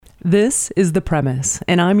This is The Premise,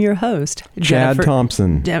 and I'm your host, Chad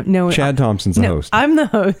Thompson. Chad Thompson's the host. I'm the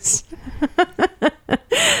host.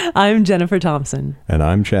 I'm Jennifer Thompson. And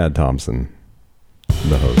I'm Chad Thompson,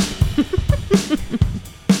 the host.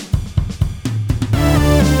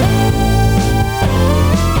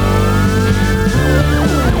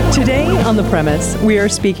 Today on The Premise, we are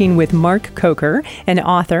speaking with Mark Coker, an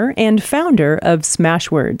author and founder of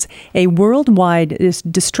Smashwords, a worldwide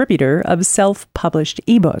distributor of self-published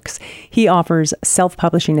ebooks. He offers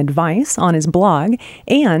self-publishing advice on his blog,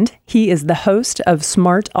 and he is the host of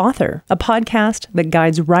Smart Author, a podcast that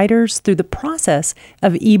guides writers through the process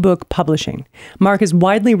of ebook publishing. Mark is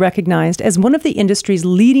widely recognized as one of the industry's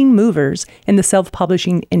leading movers in the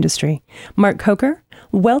self-publishing industry. Mark Coker,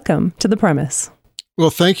 welcome to The Premise. Well,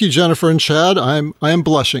 thank you, Jennifer and Chad. I am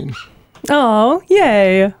blushing. Oh,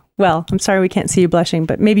 yay. Well, I'm sorry we can't see you blushing,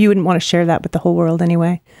 but maybe you wouldn't want to share that with the whole world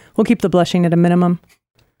anyway. We'll keep the blushing at a minimum.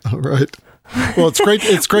 All right. Well, it's great.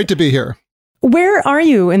 It's great to be here. Where are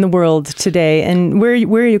you in the world today, and where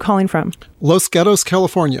are you calling from? Los Gatos,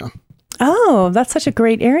 California. Oh, that's such a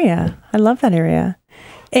great area. I love that area.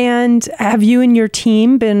 And have you and your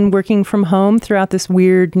team been working from home throughout this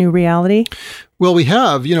weird new reality? Well, we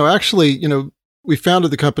have. We founded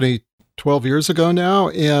the company 12 years ago now,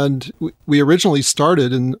 and we originally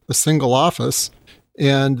started in a single office,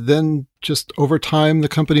 and then just over time, the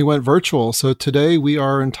company went virtual. So today we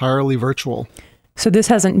are entirely virtual. So this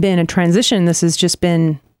hasn't been a transition. This has just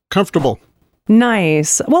been comfortable.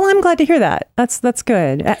 Nice. Well, I'm glad to hear that. That's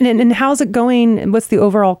good. And how's it going? What's the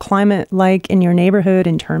overall climate like in your neighborhood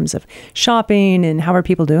in terms of shopping, and how are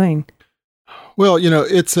people doing? Well,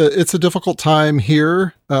 it's a difficult time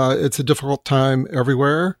here. It's a difficult time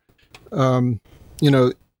everywhere. We're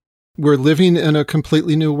living in a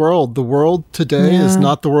completely new world. The world today is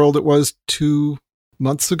not the world it was 2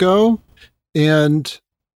 months ago. And,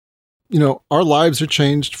 our lives are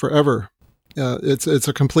changed forever. It's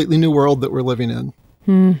a completely new world that we're living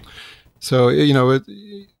in. So,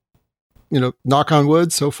 knock on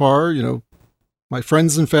wood, so far, my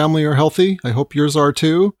friends and family are healthy. I hope yours are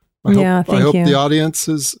too. I hope the audience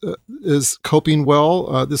is coping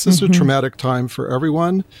well. This is a traumatic time for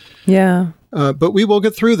everyone. Yeah. But we will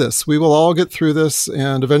get through this. We will all get through this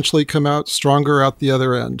and eventually come out stronger out the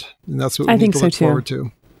other end. And that's what we need to look forward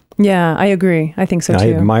to. Yeah, I agree. I think so too.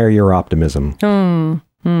 I admire your optimism.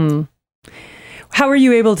 How are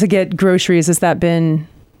you able to get groceries? Has that been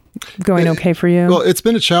going okay for you? Well, it's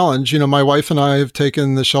been a challenge. My wife and I have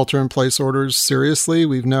taken the shelter-in-place orders seriously.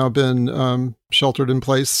 We've now been sheltered in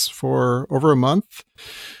place for over a month.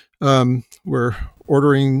 We're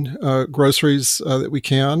ordering groceries that we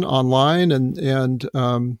can online, and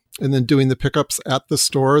then doing the pickups at the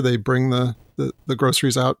store. They bring the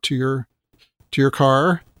groceries out to your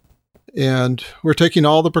car. And we're taking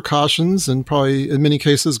all the precautions and probably in many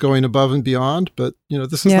cases going above and beyond. But,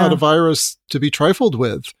 this is not a virus to be trifled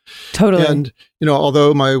with. Totally. And,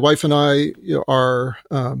 although my wife and I are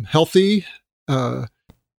healthy, we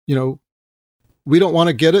don't want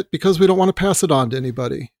to get it because we don't want to pass it on to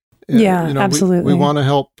anybody. And, absolutely. We want to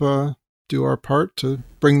help do our part to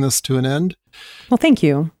bring this to an end. Well, thank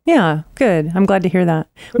you. Yeah, good. I'm glad to hear that.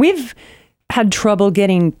 We've had trouble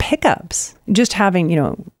getting pickups, just having,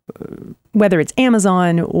 whether it's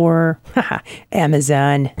Amazon or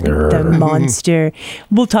Amazon, the monster.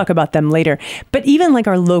 We'll talk about them later. But even like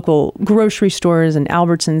our local grocery stores and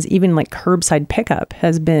Albertsons, even like curbside pickup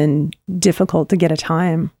has been difficult to get a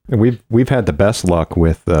time. And we've had the best luck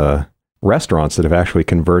with restaurants that have actually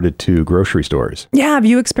converted to grocery stores. Yeah. Have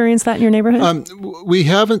you experienced that in your neighborhood? We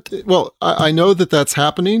haven't. Well, I know that that's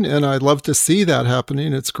happening, and I'd love to see that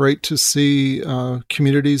happening. It's great to see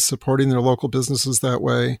communities supporting their local businesses that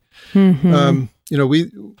way. We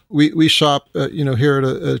shop, here at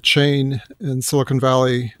a chain in Silicon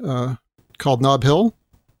Valley called Nob Hill.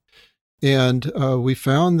 And we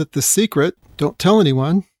found that the secret, don't tell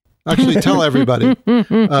anyone, actually tell everybody.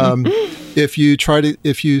 If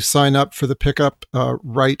you sign up for the pickup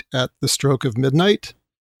right at the stroke of midnight,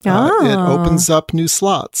 it opens up new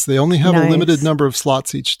slots. They only have a limited number of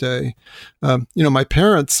slots each day. My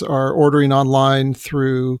parents are ordering online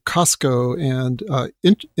through Costco and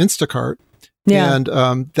Instacart. Yeah.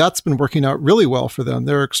 And that's been working out really well for them.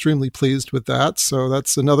 They're extremely pleased with that. So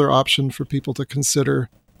that's another option for people to consider.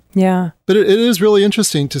 Yeah. But it is really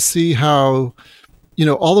interesting to see how,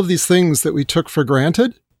 all of these things that we took for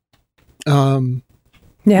granted. Right?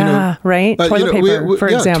 Toilet paper, for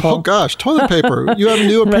example. Oh gosh, toilet paper. You have a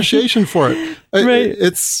new appreciation for it. Right.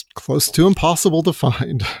 It's close to impossible to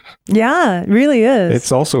find. Yeah, it really is.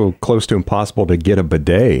 It's also close to impossible to get a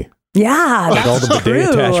bidet. Yeah, Like all the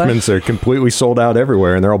bidet true. attachments are completely sold out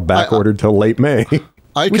everywhere, and they're all back ordered till late May.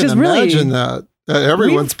 I Which can is really- imagine that.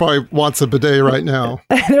 Everyone's probably wants a bidet right now.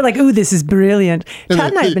 They're like, "Ooh, this is brilliant." And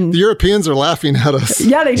Tad and I have been. the Europeans are laughing at us.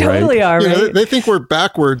 Yeah, they totally are. You know, Right? they think we're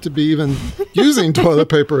backward to be even using toilet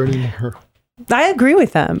paper anymore. I agree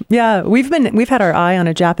with them. Yeah, we've had our eye on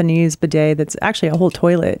a Japanese bidet that's actually a whole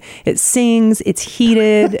toilet. It sings, it's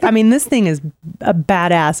heated. I mean, this thing is a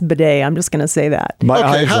badass bidet. I'm just going to say that.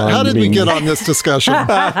 Okay, how did we get on this discussion?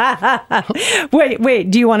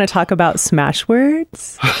 Wait. Do you want to talk about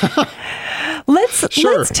Smashwords?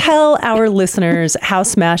 Let's tell our listeners how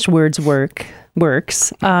Smashwords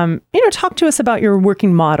works. Talk to us about your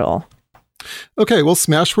working model. Okay, well,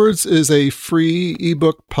 Smashwords is a free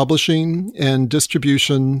ebook publishing and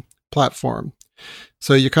distribution platform.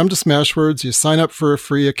 So you come to Smashwords, you sign up for a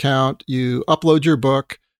free account, you upload your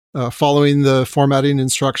book following the formatting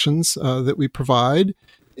instructions that we provide,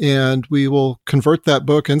 and we will convert that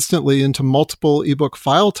book instantly into multiple ebook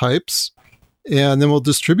file types, and then we'll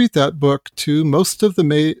distribute that book to most of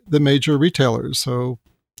the major retailers. So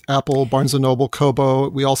Apple, Barnes & Noble, Kobo.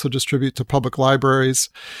 We also distribute to public libraries.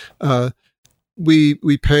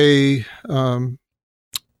 We pay 85%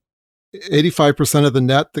 of the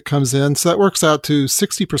net that comes in. So that works out to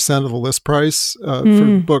 60% of the list price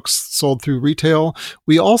for books sold through retail.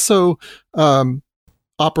 We also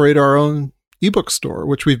operate our own ebook store,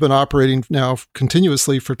 which we've been operating now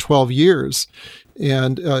continuously for 12 years.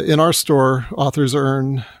 And in our store, authors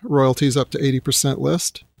earn royalties up to 80%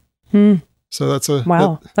 list. So that's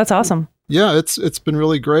that's awesome. Yeah, it's been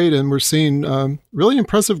really great, and we're seeing really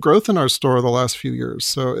impressive growth in our store the last few years.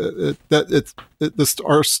 So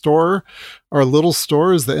our little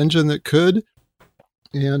store is the engine that could,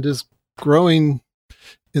 and is growing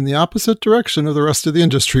in the opposite direction of the rest of the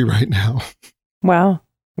industry right now. Wow.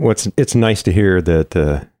 Well, it's nice to hear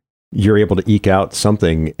that you're able to eke out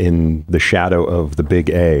something in the shadow of the big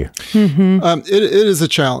A. It is a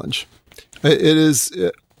challenge. It is.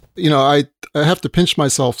 I have to pinch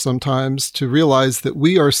myself sometimes to realize that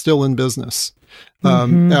we are still in business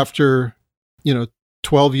after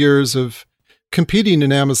 12 years of competing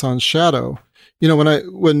in Amazon's shadow.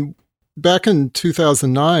 When back in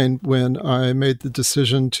 2009, when I made the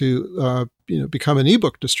decision to become an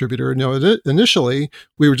ebook distributor, initially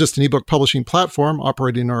we were just an ebook publishing platform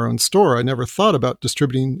operating our own store. I never thought about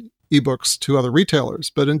distributing ebooks to other retailers,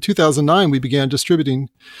 but in 2009 we began distributing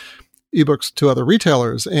ebooks to other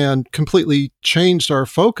retailers and completely changed our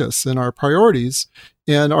focus and our priorities.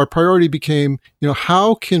 And our priority became,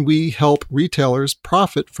 how can we help retailers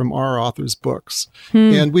profit from our authors' books?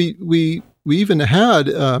 And we even had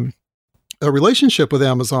a relationship with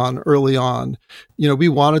Amazon early on. We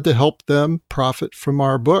wanted to help them profit from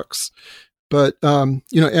our books. But,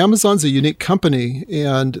 Amazon's a unique company,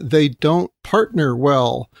 and they don't partner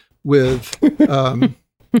well with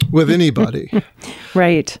anybody.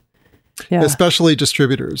 Right. Yeah. Especially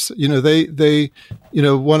distributors. They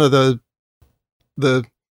one of the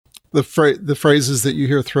phrases that you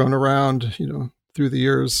hear thrown around, through the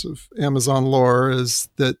years of Amazon lore is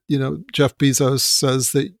that, Jeff Bezos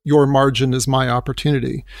says that your margin is my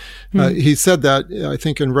opportunity. He said that, I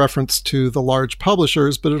think, in reference to the large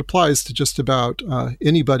publishers, but it applies to just about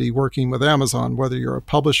anybody working with Amazon, whether you're a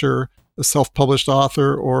publisher, a self-published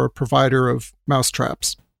author, or a provider of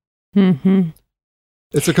mousetraps.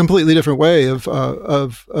 It's a completely different way of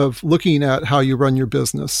looking at how you run your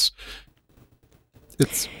business.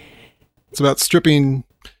 It's about stripping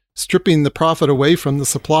the profit away from the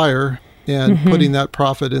supplier and putting that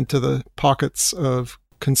profit into the pockets of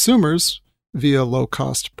consumers via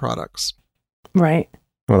low-cost products. Right.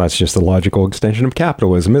 Well, that's just the logical extension of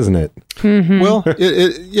capitalism, isn't it? Well,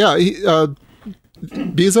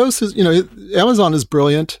 Bezos is, Amazon is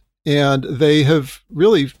brilliant. And they have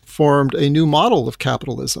really formed a new model of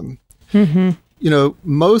capitalism.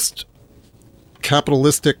 Most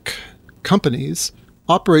capitalistic companies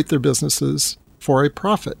operate their businesses for a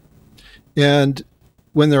profit. And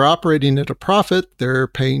when they're operating at a profit, they're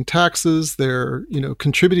paying taxes, they're,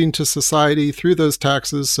 contributing to society through those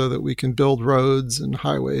taxes so that we can build roads and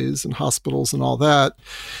highways and hospitals and all that.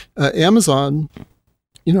 Amazon,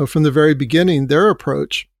 from the very beginning, their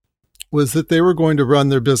approach was that they were going to run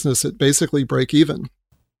their business at basically break even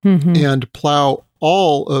and plow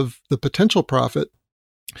all of the potential profit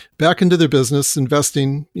back into their business,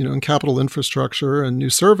 investing, in capital infrastructure and new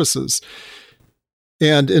services,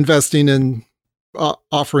 and investing in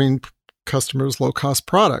offering customers low-cost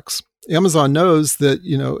products. Amazon knows that,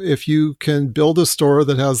 if you can build a store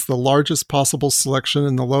that has the largest possible selection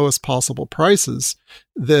and the lowest possible prices,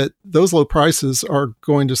 that those low prices are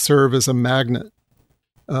going to serve as a magnet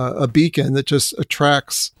a beacon that just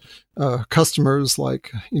attracts customers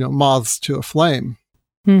like, moths to a flame.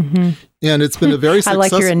 Mm-hmm. And it's been a very successful... I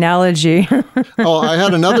like your analogy. Oh, I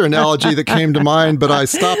had another analogy that came to mind, but I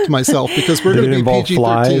stopped myself because we're going to be PG-13.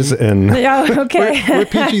 Flies and... Yeah, okay. we're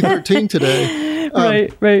PG-13 today.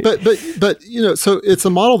 Right. But so it's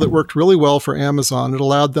a model that worked really well for Amazon. It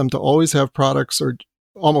allowed them to always have products, or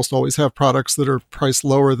almost always have products, that are priced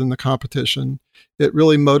lower than the competition. It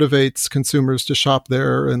really motivates consumers to shop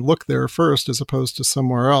there and look there first as opposed to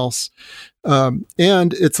somewhere else. And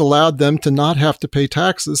it's allowed them to not have to pay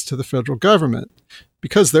taxes to the federal government.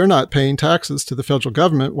 Because they're not paying taxes to the federal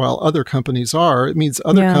government while other companies are, it means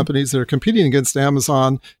other companies that are competing against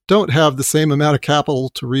Amazon don't have the same amount of capital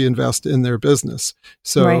to reinvest in their business.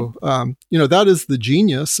 So, that is the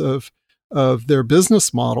genius of their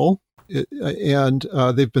business model. And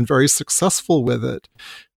they've been very successful with it.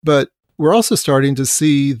 But we're also starting to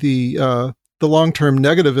see the long-term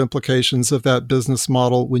negative implications of that business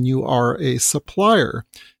model when you are a supplier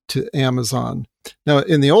to Amazon. Now,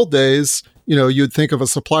 in the old days, you'd think of a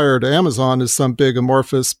supplier to Amazon as some big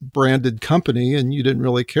amorphous branded company, and you didn't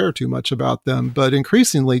really care too much about them. But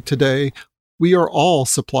increasingly today, we are all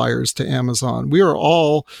suppliers to Amazon. We are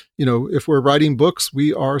all, if we're writing books,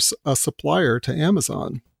 we are a supplier to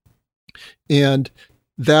Amazon. And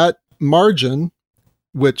that margin,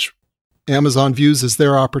 which Amazon views as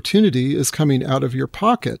their opportunity, is coming out of your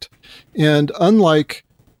pocket. And unlike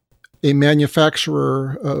a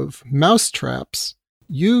manufacturer of mousetraps,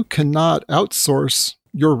 you cannot outsource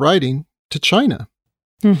your writing to China.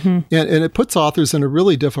 Mm-hmm. And it puts authors in a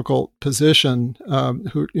really difficult position,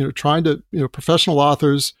 who, trying to, professional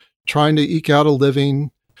authors trying to eke out a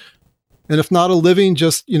living. And if not a living,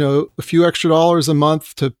 just, a few extra dollars a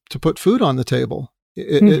month to put food on the table.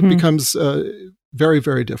 It becomes very,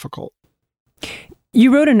 very difficult.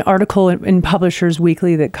 You wrote an article in Publishers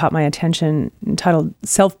Weekly that caught my attention, entitled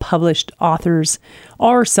 "Self-Published Authors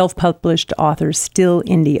Are Self-Published Authors Still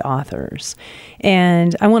Indie Authors?"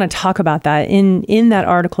 And I want to talk about that. In that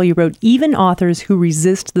article, you wrote, even authors who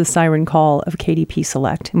resist the siren call of KDP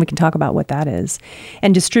Select, and we can talk about what that is,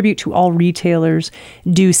 and distribute to all retailers,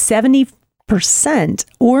 do 70%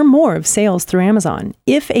 or more of sales through Amazon.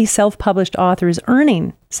 If a self-published author is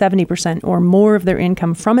earning 70% or more of their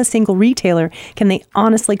income from a single retailer, can they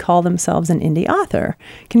honestly call themselves an indie author?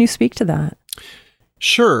 Can you speak to that?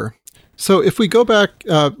 Sure. So if we go back,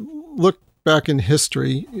 look back in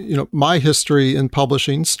history, my history in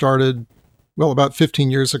publishing started, about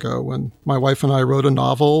 15 years ago when my wife and I wrote a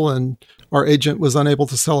novel and our agent was unable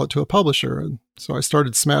to sell it to a publisher. And so I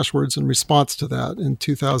started Smashwords in response to that in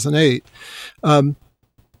 2008.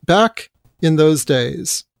 Back in those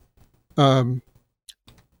days,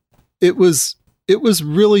 it was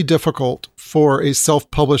really difficult for a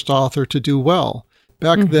self-published author to do well.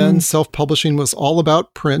 Back then, self-publishing was all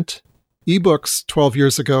about print. Ebooks 12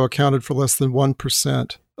 years ago accounted for less than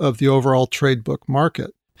 1% of the overall trade book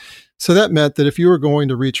market. So that meant that if you were going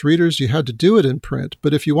to reach readers, you had to do it in print.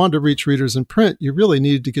 But if you wanted to reach readers in print, you really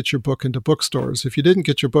needed to get your book into bookstores. If you didn't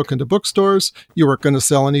get your book into bookstores, you weren't going to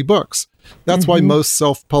sell any books. That's why most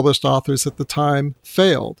self-published authors at the time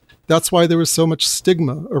failed. That's why there was so much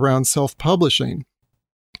stigma around self-publishing.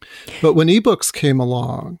 But when ebooks came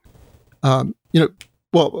along, backing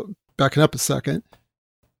up a second,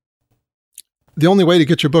 the only way to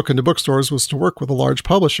get your book into bookstores was to work with a large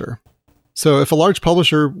publisher. So if a large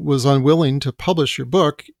publisher was unwilling to publish your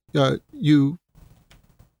book, you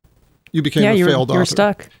became a failed author. You were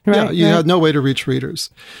stuck. Right, you had no way to reach readers.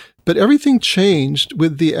 But everything changed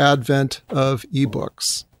with the advent of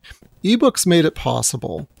ebooks. Ebooks made it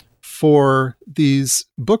possible for these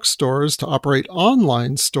bookstores to operate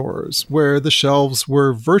online stores where the shelves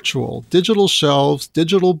were virtual, digital shelves,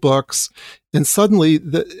 digital books, and suddenly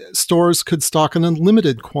the stores could stock an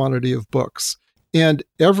unlimited quantity of books. And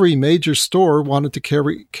every major store wanted to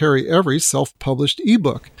carry every self-published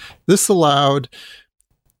ebook. This allowed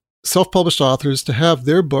self-published authors to have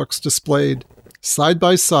their books displayed side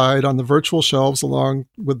by side on the virtual shelves along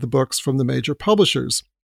with the books from the major publishers.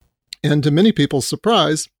 And to many people's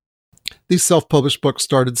surprise, these self-published books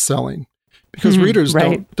started selling because readers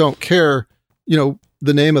don't care, the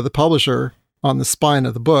name of the publisher on the spine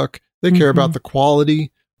of the book. They care about the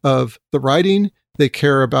quality of the writing. They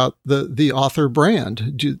care about the author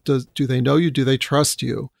brand. Do they know you? Do they trust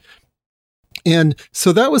you? And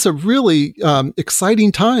so that was a really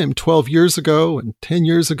exciting time 12 years ago and 10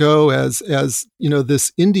 years ago as this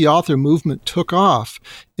indie author movement took off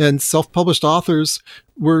and self-published authors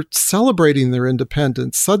were celebrating their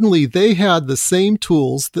independence. Suddenly they had the same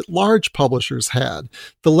tools that large publishers had.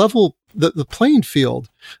 The playing field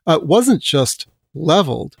wasn't just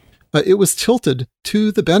leveled, it was tilted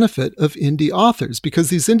to the benefit of indie authors, because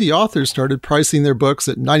these indie authors started pricing their books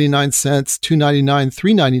at 99 cents, $2.99,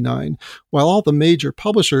 $3.99, while all the major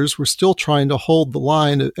publishers were still trying to hold the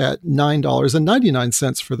line at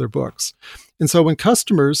 $9.99 for their books. And so when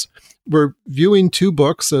customers were viewing two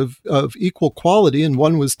books of equal quality, and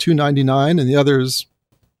one was $2.99 and the other is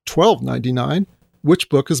 $12.99, which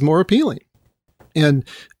book is more appealing? And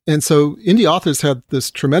so indie authors had this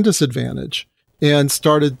tremendous advantage and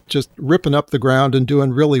started just ripping up the ground and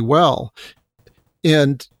doing really well.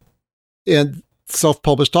 And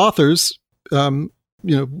self-published authors,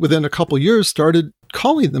 within a couple of years started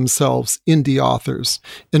calling themselves indie authors.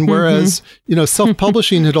 And whereas,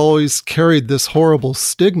 self-publishing had always carried this horrible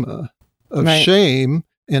stigma of shame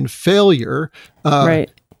and failure, the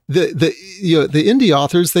indie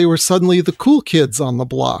authors, they were suddenly the cool kids on the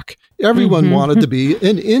block. Everyone wanted to be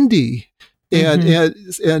an indie.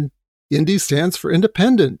 And indie stands for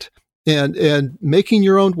independent and making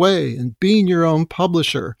your own way and being your own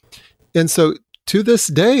publisher. And so to this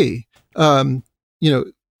day,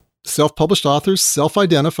 self-published authors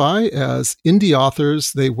self-identify as indie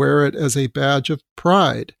authors. They wear it as a badge of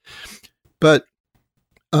pride. But,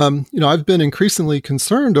 I've been increasingly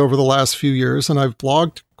concerned over the last few years, and I've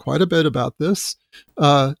blogged quite a bit about this,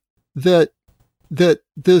 that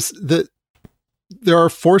there are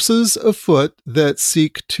forces afoot that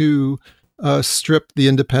seek to strip the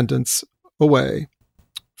independence away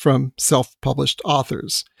from self-published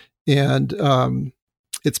authors. And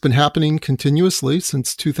it's been happening continuously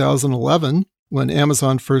since 2011, when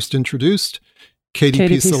Amazon first introduced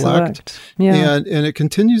KDP Select. Yeah. And it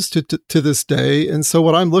continues to this day. And so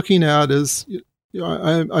what I'm looking at is,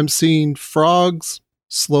 I'm seeing frogs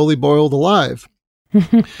slowly boiled alive.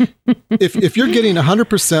 if you're getting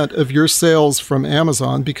 100% of your sales from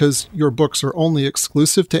Amazon because your books are only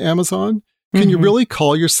exclusive to Amazon, can you really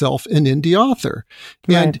call yourself an indie author?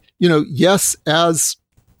 And, yes, as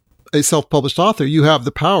a self-published author, you have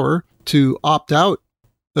the power to opt out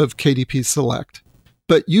of KDP Select,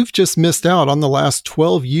 but you've just missed out on the last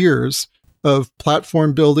 12 years of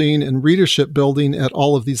platform building and readership building at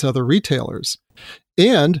all of these other retailers.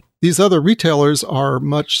 And these other retailers are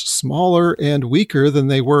much smaller and weaker than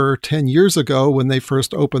they were 10 years ago when they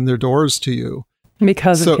first opened their doors to you.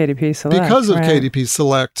 Because of KDP Select. Because of KDP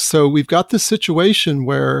Select. So we've got this situation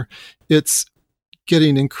where it's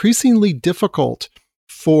getting increasingly difficult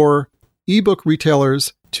for ebook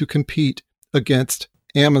retailers to compete against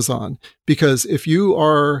Amazon. Because if you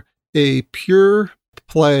are a pure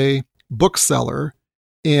play bookseller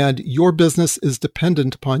and your business is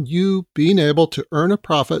dependent upon you being able to earn a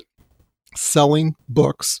profit selling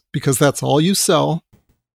books, because that's all you sell,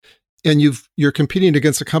 and you're competing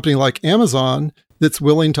against a company like Amazon that's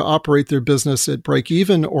willing to operate their business at break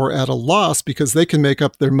even or at a loss because they can make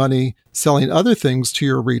up their money selling other things to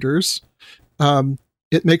your readers,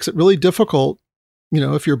 it makes it really difficult,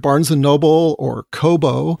 if you're Barnes & Noble or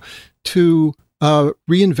Kobo, to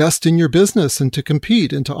reinvest in your business and to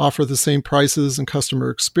compete and to offer the same prices and customer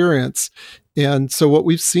experience. And so what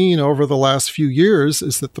we've seen over the last few years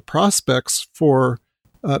is that the prospects for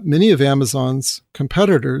many of Amazon's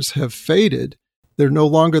competitors have faded. They're no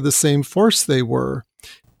longer the same force they were.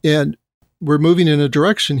 And we're moving in a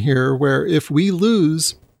direction here where if we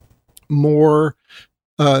lose more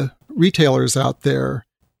retailers out there,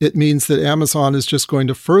 it means that Amazon is just going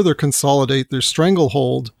to further consolidate their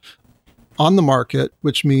stranglehold on the market,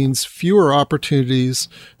 which means fewer opportunities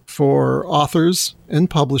for authors and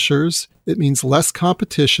publishers. It means less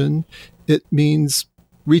competition. It means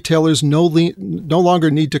retailers no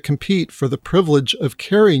longer need to compete for the privilege of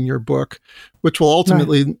carrying your book, which will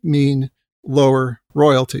ultimately mean lower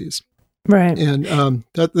royalties. Right. And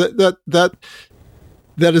that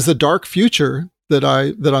is a dark future that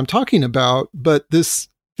I'm talking about. But this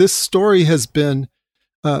story has been,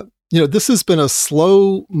 this has been a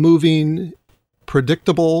slow moving,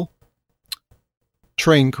 predictable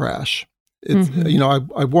train crash.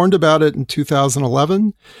 I warned about it in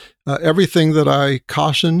 2011. Everything that I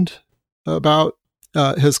cautioned about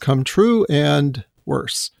has come true and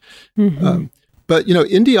worse. But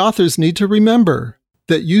indie authors need to remember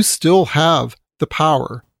that you still have the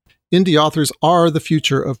power. Indie authors are the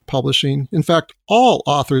future of publishing. In fact, all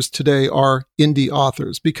authors today are indie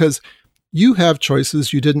authors because you have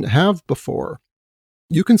choices you didn't have before.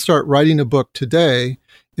 You can start writing a book today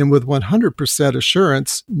and with 100%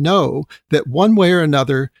 assurance know that one way or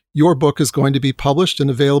another, your book is going to be published and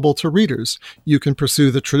available to readers. You can pursue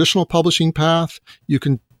the traditional publishing path. You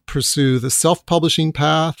can pursue the self-publishing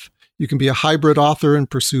path. You can be a hybrid author and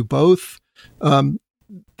pursue both.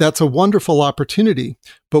 that's a wonderful opportunity.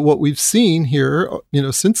 But what we've seen here,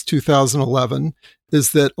 since 2011,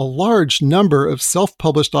 is that a large number of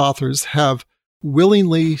self-published authors have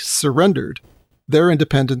willingly surrendered their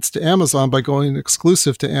independence to Amazon by going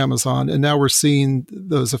exclusive to Amazon. And now we're seeing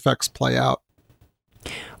those effects play out.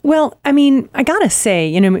 Well, I mean, I gotta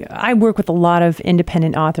say, I work with a lot of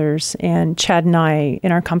independent authors, and Chad and I,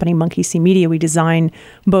 in our company, Monkey See Media, we design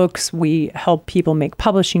books, we help people make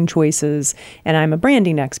publishing choices, and I'm a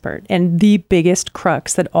branding expert. And the biggest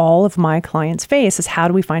crux that all of my clients face is, how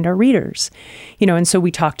do we find our readers? And so we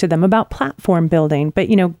talk to them about platform building, but,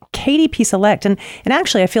 KDP Select, and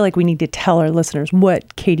actually I feel like we need to tell our listeners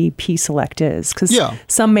what KDP Select is, because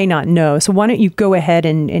some may not know. So why don't you go ahead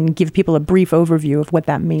and give people a brief overview of what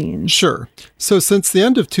that means? Sure. So since the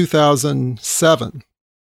end of 2007,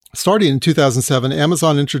 starting in 2007,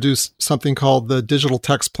 Amazon introduced something called the Digital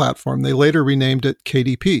Text Platform. They later renamed it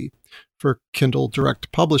KDP for Kindle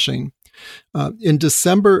Direct Publishing. In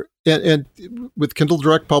December, and with Kindle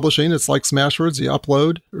Direct Publishing, it's like Smashwords. You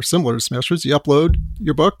upload, or similar to Smashwords, you upload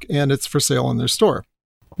your book and it's for sale in their store.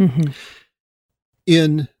 Mm-hmm.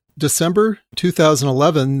 In December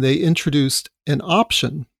 2011, they introduced an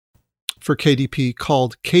option for KDP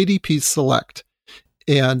called KDP Select.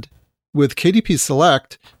 And with KDP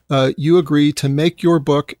Select, you agree to make your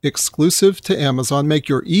book exclusive to Amazon, make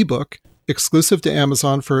your ebook exclusive to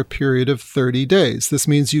Amazon for a period of 30 days. This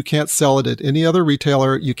means you can't sell it at any other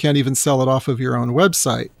retailer. You can't even sell it off of your own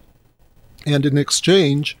website. And in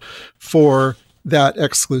exchange for that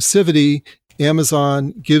exclusivity,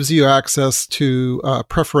 Amazon gives you access to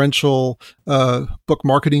preferential book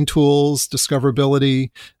marketing tools,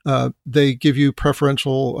 discoverability. They give you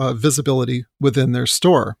preferential visibility within their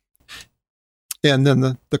store. And then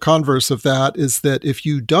the converse of that is that if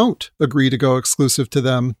you don't agree to go exclusive to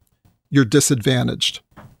them, you're disadvantaged.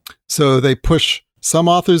 So they push some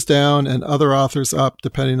authors down and other authors up,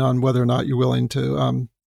 depending on whether or not you're willing to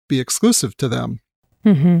be exclusive to them.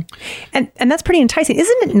 Mm-hmm. And that's pretty enticing.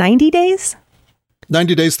 Isn't it 90 days?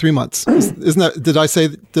 90 days, 3 months. Isn't that, did I say?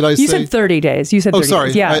 You said 30 days. You said 30 sorry.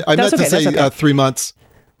 days. Yeah, I meant to say 3 months.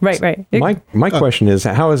 Right. My question is,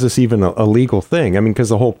 how is this even a legal thing? I mean, because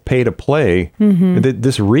the whole pay to play,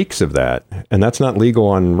 this reeks of that. And that's not legal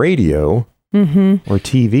on radio or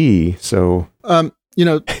TV. So,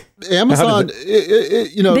 Amazon,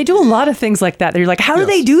 they do a lot of things like that. They're like, how do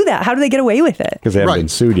they do that? How do they get away with it? Because they haven't been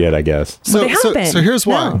sued yet, I guess. So here's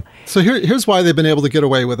why. No. So here's why they've been able to get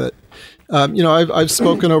away with it. I've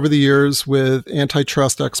spoken over the years with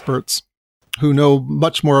antitrust experts who know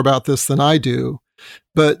much more about this than I do.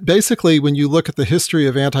 But basically, when you look at the history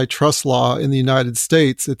of antitrust law in the United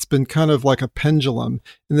States, it's been kind of like a pendulum.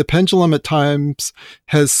 And the pendulum at times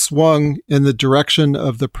has swung in the direction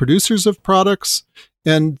of the producers of products,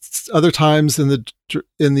 and other times in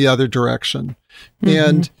the other direction.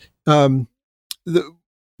 And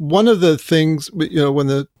one of the things, when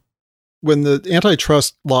the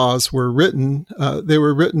antitrust laws were written, they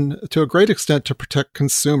were written to a great extent to protect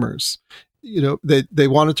consumers. They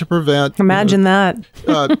wanted to prevent that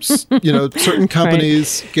certain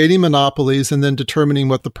companies gaining monopolies and then determining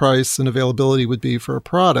what the price and availability would be for a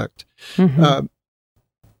product.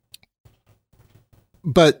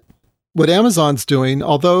 But what Amazon's doing,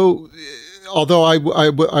 although I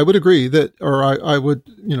would agree that, or I would,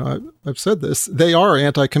 I've said this, they are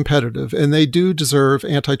anti-competitive and they do deserve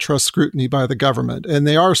antitrust scrutiny by the government, and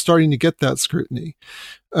they are starting to get that scrutiny.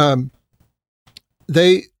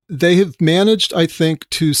 They have managed, I think,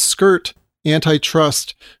 to skirt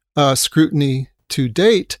antitrust scrutiny to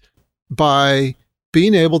date by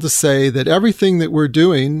being able to say that everything that we're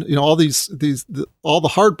doing, all the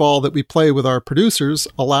hardball that we play with our producers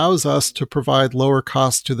allows us to provide lower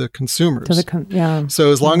costs to the consumers.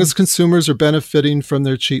 So as long as consumers are benefiting from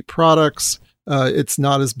their cheap products, it's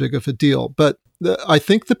not as big of a deal. But I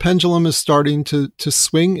think the pendulum is starting to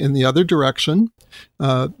swing in the other direction.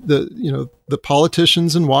 The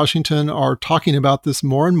politicians in Washington are talking about this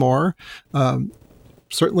more and more.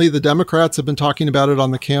 Certainly the Democrats have been talking about it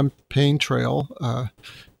on the campaign trail.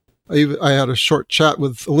 I had a short chat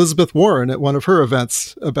with Elizabeth Warren at one of her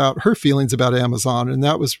events about her feelings about Amazon. And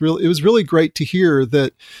it was really great to hear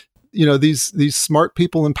that, these smart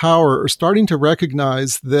people in power are starting to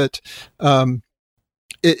recognize that,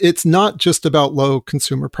 it's not just about low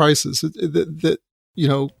consumer prices, that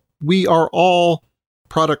we are all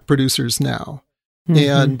product producers now.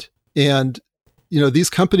 And these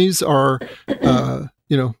companies are,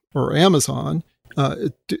 or Amazon,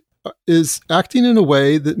 is acting in a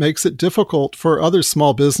way that makes it difficult for other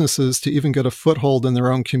small businesses to even get a foothold in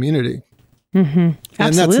their own community. Absolutely.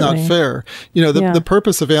 And that's not fair. The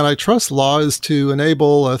purpose of antitrust law is to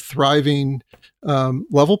enable a thriving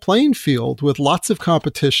level playing field with lots of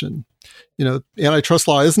competition. Antitrust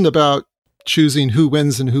law isn't about choosing who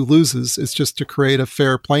wins and who loses. It's just to create a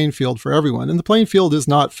fair playing field for everyone. And the playing field is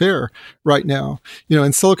not fair right now.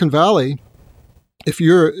 In Silicon Valley, if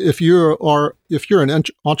you're an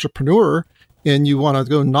entrepreneur and you want to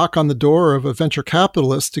go knock on the door of a venture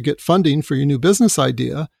capitalist to get funding for your new business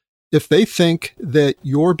idea, if they think that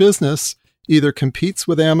your business either competes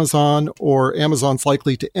with Amazon or Amazon's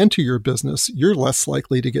likely to enter your business, you're less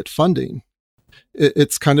likely to get funding.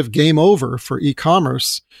 It's kind of game over for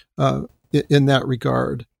e-commerce in that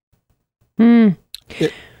regard. Go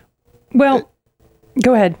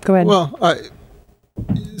ahead. Well,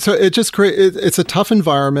 so it just it's a tough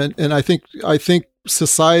environment, and I think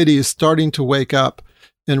society is starting to wake up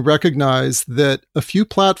and recognize that a few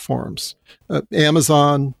platforms,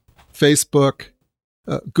 Amazon, Facebook,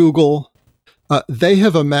 Google, they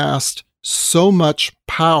have amassed so much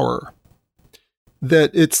power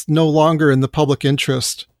that it's no longer in the public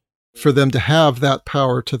interest for them to have that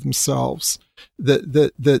power to themselves.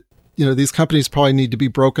 That these companies probably need to be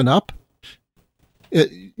broken up.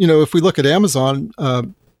 If we look at Amazon,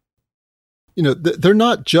 they're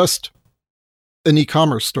not just an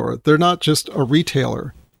e-commerce store. They're not just a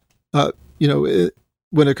retailer. When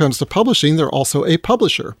it comes to publishing, they're also a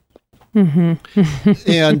publisher. and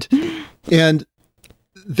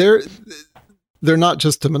they're not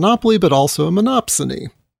just a monopoly, but also a monopsony.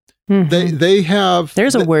 They have.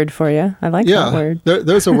 There's a word for you. I like that word.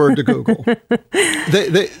 There's a word to Google.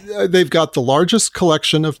 They've got the largest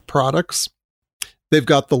collection of products. They've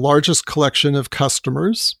got the largest collection of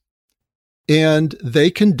customers, and they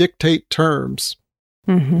can dictate terms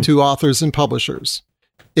to authors and publishers.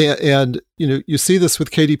 And you see this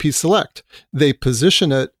with KDP Select. They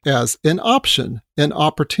position it as an option, an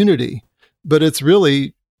opportunity, but it's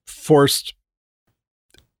really forced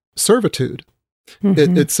servitude.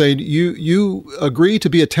 It's saying you agree to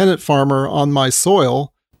be a tenant farmer on my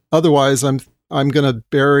soil, otherwise I'm going to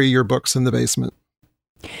bury your books in the basement.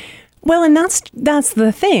 Well, and that's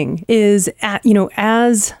the thing is,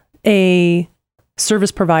 as a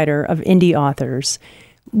service provider of indie authors,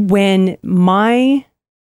 when my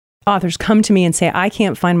authors come to me and say, I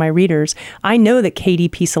can't find my readers, I know that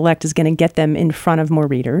KDP Select is going to get them in front of more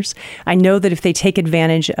readers. I know that if they take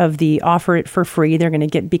advantage of the offer it for free, they're going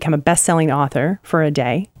to become a best-selling author for a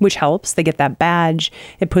day, which helps. They get that badge.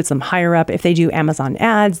 It puts them higher up. If they do Amazon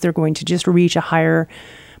ads, they're going to just reach a higher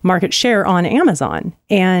market share on Amazon.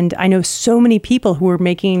 And I know so many people who are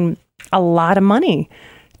making a lot of money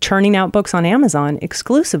churning out books on Amazon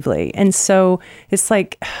exclusively. And so it's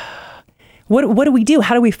like, what do we do?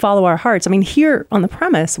 How do we follow our hearts? I mean, here on The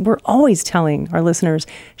Premise, we're always telling our listeners,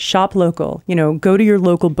 shop local, go to your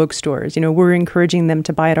local bookstores. We're encouraging them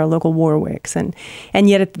to buy at our local Warwicks. And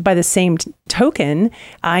yet by the same token,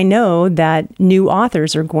 I know that new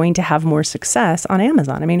authors are going to have more success on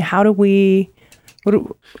Amazon. I mean,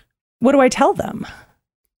 what do I tell them?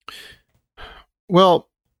 Well,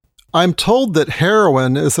 I'm told that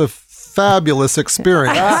heroin is a fabulous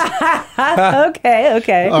experience.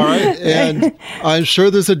 Okay. All right. And I'm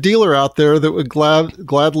sure there's a dealer out there that would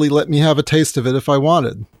gladly let me have a taste of it if I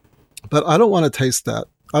wanted. But I don't want to taste that.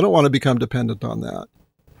 I don't want to become dependent on that.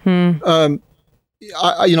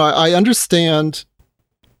 I understand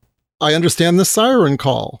the siren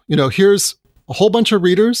call. Here's a whole bunch of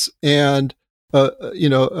readers and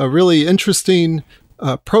a really interesting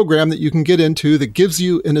program that you can get into that gives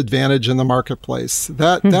you an advantage in the marketplace.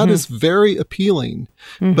 That is very appealing.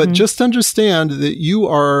 But just understand that you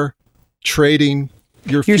are trading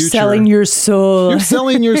your future. You're selling your soul. You're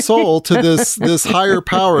selling your soul to this higher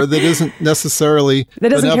power that isn't necessarily that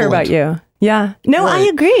doesn't care about you. Yeah. No, right. I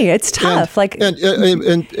agree. It's tough.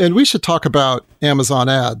 And we should talk about Amazon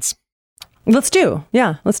ads. Let's do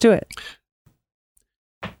it.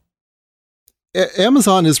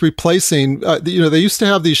 Amazon is replacing, they used to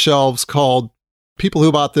have these shelves called people who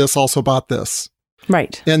bought this also bought this.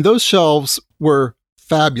 Right. And those shelves were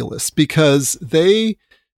fabulous because they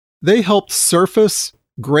helped surface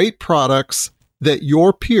great products that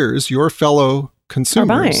your peers, your fellow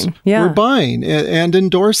consumers were buying and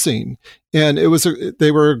endorsing. And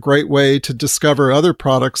they were a great way to discover other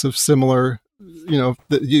products of similar,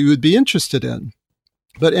 that you would be interested in.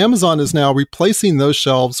 But Amazon is now replacing those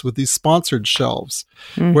shelves with these sponsored shelves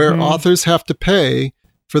where authors have to pay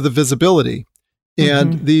for the visibility.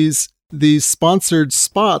 And these sponsored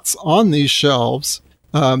spots on these shelves,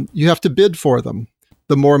 you have to bid for them.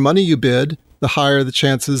 The more money you bid, the higher the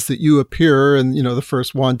chances that you appear and, the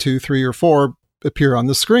first 1, 2, 3, or 4 appear on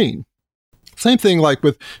the screen. Same thing like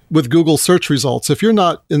with Google search results. If you're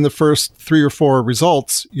not in the first 3 or 4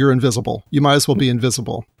 results, you're invisible. You might as well be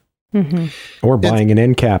invisible. Mm-hmm. Or buying an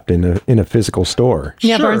end cap in a physical store.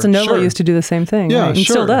 Yeah, Sure, Barnes & Noble sure. used to do the same thing. Yeah, right? And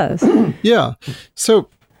sure. still does. Yeah. So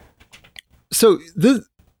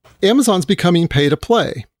Amazon's becoming pay to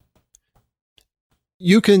play.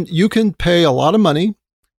 You can pay a lot of money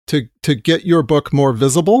to get your book more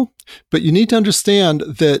visible, but you need to understand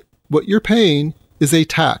that what you're paying is a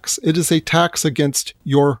tax. It is a tax against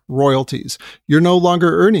your royalties. You're no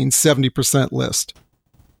longer earning 70% list.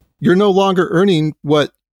 You're no longer earning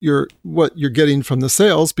what you're getting from the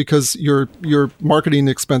sales because your marketing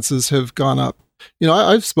expenses have gone up.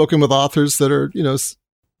 I've spoken with authors that are,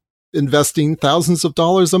 investing thousands of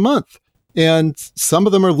dollars a month, and some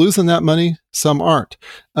of them are losing that money, some aren't.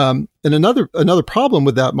 And another problem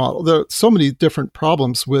with that model, there are so many different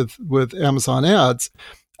problems with Amazon ads.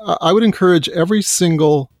 I would encourage every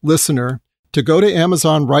single listener to go to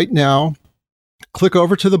Amazon right now, click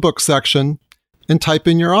over to the book section, and type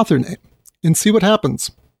in your author name and see what happens.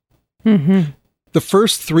 Mm-hmm. The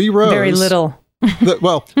first 3 rows. Very little.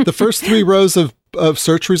 The first 3 rows of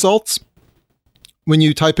search results, when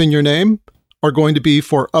you type in your name, are going to be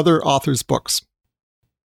for other authors' books.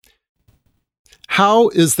 How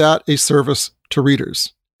is that a service to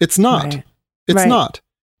readers? It's not. Right. It's Right. not.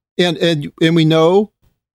 And we know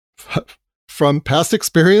from past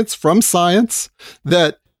experience, from science,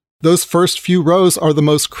 that those first few rows are the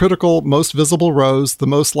most critical, most visible rows, the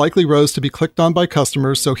most likely rows to be clicked on by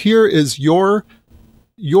customers. So here is your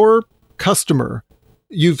customer.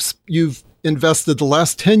 You've invested the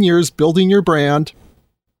last 10 years building your brand,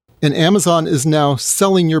 and Amazon is now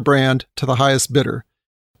selling your brand to the highest bidder.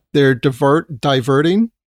 They're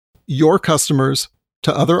diverting your customers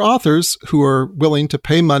to other authors who are willing to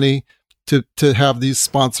pay money to have these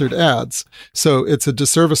sponsored ads. So it's a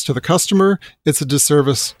disservice to the customer. It's a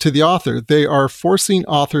disservice to the author. They are forcing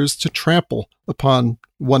authors to trample upon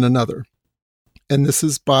one another. And this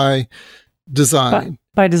is by design.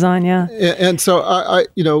 By design, yeah. And so I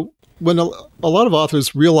when a lot of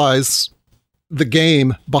authors realize the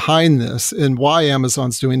game behind this and why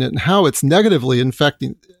Amazon's doing it and how it's negatively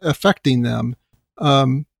affecting them,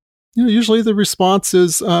 usually the response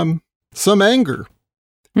is some anger,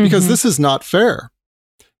 because this is not fair.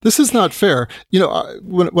 This is not fair.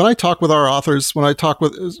 When I talk with our authors, when I talk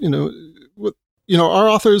with our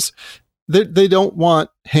authors, they don't want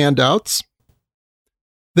handouts.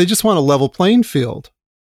 They just want a level playing field.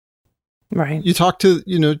 Right. You talk to the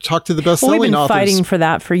best-selling authors. We've been fighting for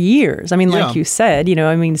that for years. I mean, like you said,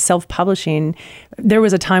 self-publishing, there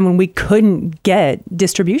was a time when we couldn't get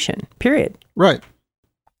distribution, period. Right.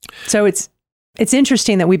 So it's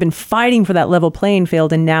interesting that we've been fighting for that level playing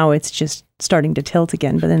field, and now it's just starting to tilt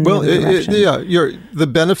again, but in the other direction. The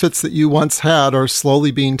benefits that you once had are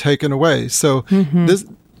slowly being taken away. So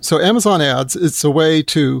so Amazon ads, it's a way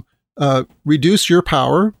to reduce your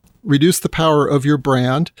power, reduce the power of your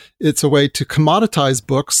brand. It's a way to commoditize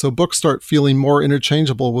books, so books start feeling more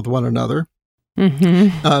interchangeable with one another.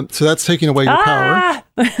 So that's taking away your power.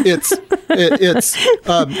 It's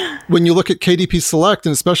when you look at KDP Select,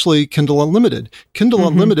 and especially Kindle Unlimited. Kindle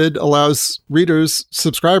Unlimited allows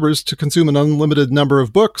subscribers to consume an unlimited number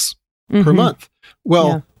of books per month.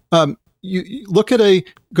 Well, you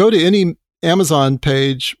go to any Amazon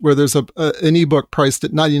page where there's an ebook priced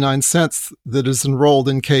at 99 cents that is enrolled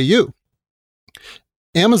in KU.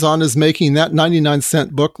 Amazon is making that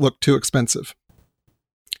 99-cent book look too expensive,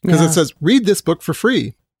 because it says, read this book for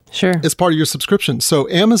free. Sure. As part of your subscription. So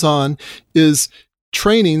Amazon is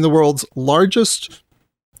training the world's largest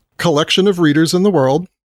collection of readers in the world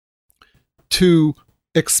to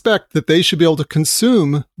expect that they should be able to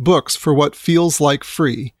consume books for what feels like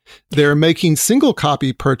free. They're making single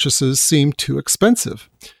copy purchases seem too expensive.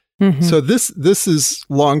 So this is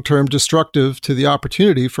long-term destructive to the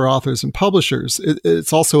opportunity for authors and publishers.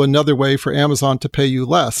 It's also another way for Amazon to pay you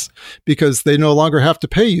less, because they no longer have to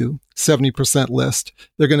pay you 70% list.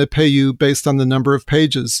 They're going to pay you based on the number of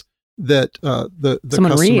pages that the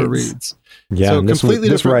customer reads. Yeah, so and completely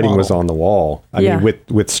this different writing model. was on the wall. I mean,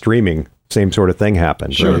 with streaming, same sort of thing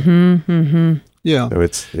happened. Sure. Right? Yeah. So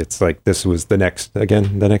it's like this was the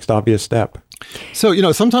next obvious step.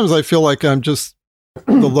 So, sometimes I feel like I'm just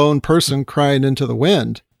the lone person crying into the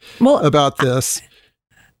wind about this.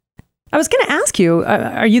 I was going to ask you,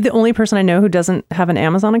 are you the only person I know who doesn't have an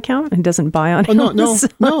Amazon account and doesn't buy on Amazon?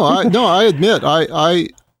 No. I admit, I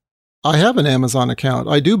have an Amazon account.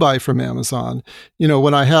 I do buy from Amazon.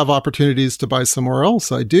 When I have opportunities to buy somewhere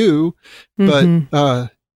else, I do. But,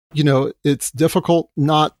 it's difficult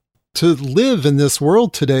not to live in this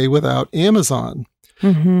world today without Amazon.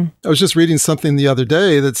 I was just reading something the other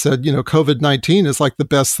day that said, COVID-19 is like the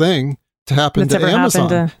best thing to happen That's to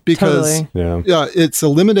Amazon because it's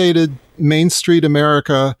eliminated Main Street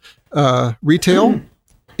America retail.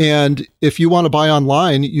 And if you want to buy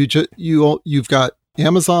online, you've got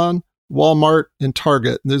Amazon, Walmart, and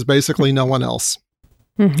Target. And there's basically no one else.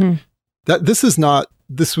 This is not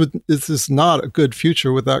a good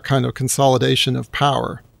future with that kind of consolidation of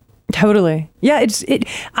power. Totally. Yeah,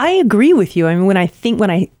 I agree with you. I mean, when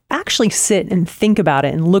I actually sit and think about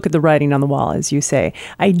it and look at the writing on the wall, as you say,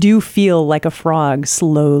 I do feel like a frog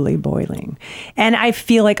slowly boiling. And I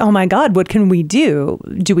feel like, oh my God, what can we do?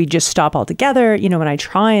 Do we just stop altogether? When I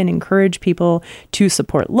try and encourage people to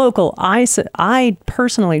support local, I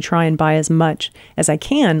personally try and buy as much as I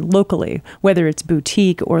can locally, whether it's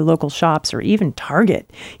boutique or local shops or even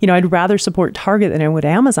Target. I'd rather support Target than I would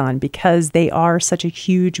Amazon because they are such a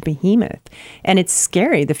huge behemoth. And it's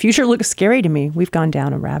scary. The future looks scary to me. We've gone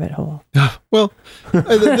down a rabbit hole. Well,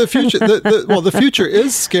 the future. The future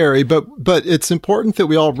is scary, but it's important that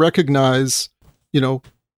we all recognize,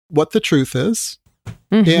 what the truth is,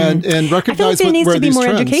 and recognize there needs where to be these more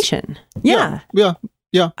trends. Education. Yeah. Well,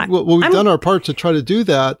 we've done our part to try to do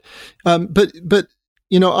that, but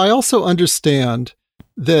I also understand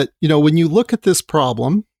that when you look at this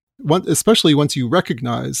problem, especially once you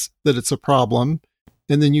recognize that it's a problem,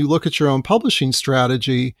 and then you look at your own publishing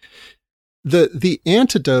strategy. The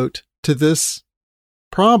antidote to this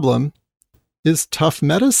problem is tough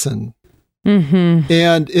medicine.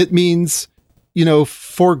 And it means,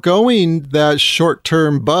 foregoing that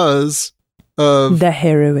short-term buzz of the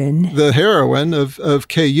heroine of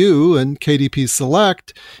KU and KDP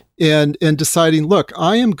Select and deciding, look,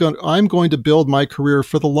 I'm going to build my career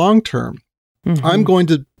for the long term. I'm going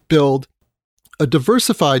to build a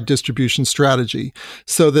diversified distribution strategy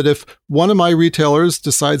so that if one of my retailers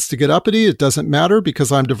decides to get uppity, it doesn't matter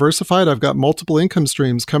because I'm diversified. I've got multiple income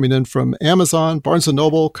streams coming in from Amazon, Barnes &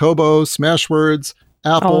 Noble, Kobo, Smashwords,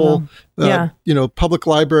 Apple, public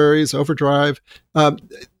libraries, Overdrive.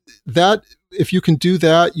 That if you can do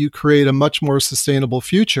that, you create a much more sustainable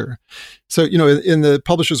future. So, in the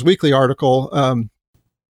Publishers Weekly article,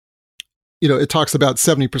 it talks about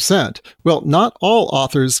 70%. Well, not all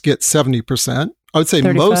authors get 70%. I would say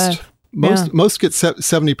 35. most get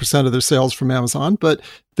 70% of their sales from Amazon, but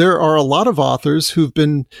there are a lot of authors who've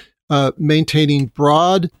been maintaining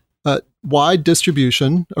broad, wide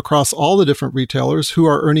distribution across all the different retailers who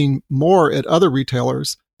are earning more at other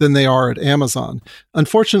retailers than they are at Amazon.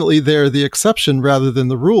 Unfortunately, they're the exception rather than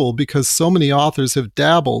the rule because so many authors have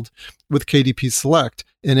dabbled with KDP Select.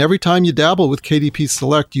 And every time you dabble with KDP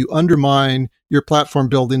Select, you undermine your platform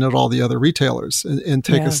building at all the other retailers and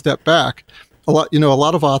take a step back. A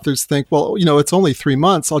lot of authors think, well, it's only 3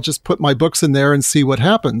 months. I'll just put my books in there and see what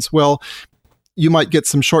happens. Well, you might get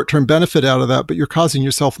some short-term benefit out of that, but you're causing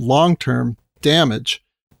yourself long-term damage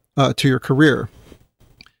to your career.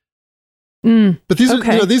 But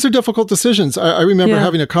these are difficult decisions. I remember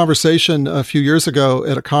having a conversation a few years ago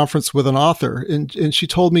at a conference with an author, and she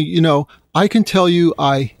told me, I can tell you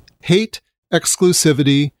I hate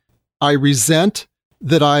exclusivity. I resent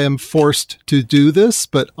that I am forced to do this,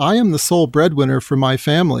 but I am the sole breadwinner for my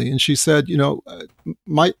family. And she said,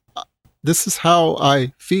 this is how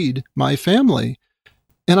I feed my family.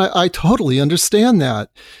 And I totally understand that.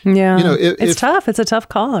 Yeah. It's tough. It's a tough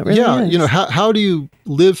call. It really is. How do you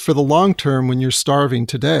live for the long term when you're starving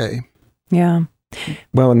today? Yeah.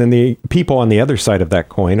 Well, and then the people on the other side of that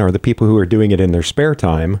coin are the people who are doing it in their spare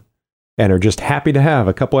time and are just happy to have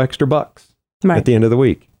a couple extra bucks at the end of the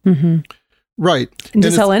week. Right. And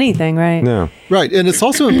to sell anything, right? No. Right. And it's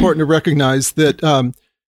also important to recognize that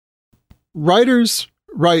writers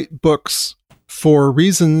write books for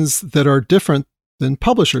reasons that are different than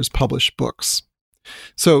publishers publish books.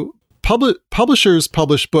 So publishers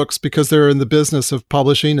publish books because they're in the business of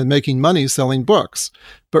publishing and making money selling books.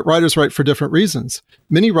 But writers write for different reasons.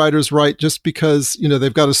 Many writers write just because,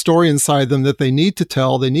 they've got a story inside them that they need to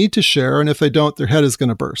tell, they need to share, and if they don't, their head is going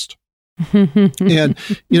to burst. And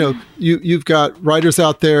you've got writers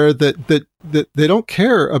out there that they don't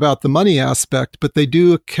care about the money aspect, but they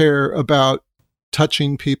do care about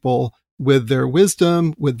touching people with their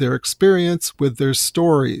wisdom, with their experience, with their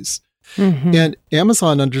stories. And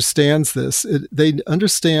Amazon understands this. They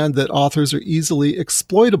understand that authors are easily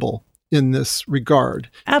exploitable in this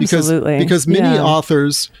regard. Absolutely. Because many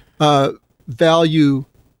authors value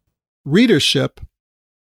readership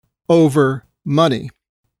over money.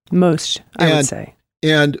 Most, I would say.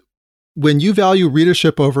 And when you value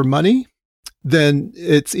readership over money, then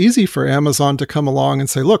it's easy for Amazon to come along and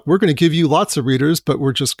say, look, we're going to give you lots of readers, but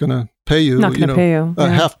we're just going to pay you, a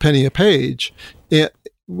half penny a page.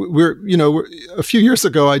 We're a few years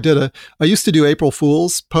ago, I used to do April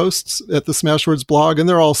Fool's posts at the Smashwords blog, and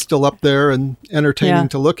they're all still up there and entertaining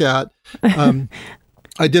to look at.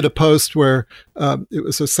 I did a post where it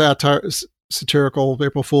was a satirical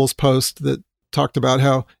April Fool's post that talked about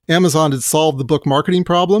how Amazon had solved the book marketing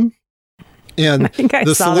problem. And I think I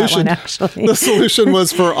saw that one, actually. The solution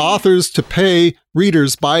was for authors to pay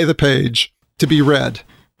readers by the page to be read.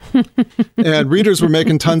 And readers were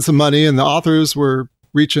making tons of money, and the authors were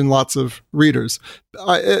reaching lots of readers.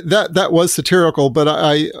 That was satirical, but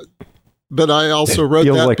I also wrote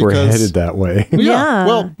that like because we're headed that way.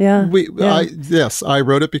 I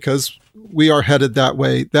wrote it because we are headed that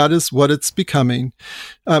way. That is what it's becoming.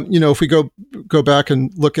 If we go back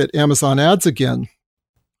and look at Amazon ads again,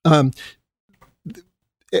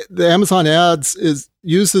 the Amazon ads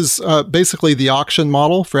uses basically the auction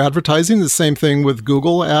model for advertising. The same thing with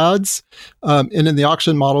Google ads. And in the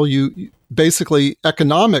auction model, you basically,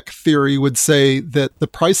 economic theory would say that the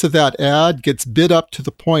price of that ad gets bid up to the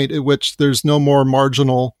point at which there's no more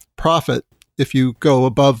marginal profit if you go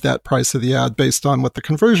above that price of the ad based on what the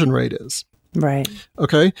conversion rate is. Right.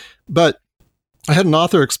 Okay. But I had an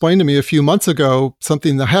author explain to me a few months ago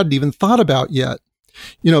something that I hadn't even thought about yet.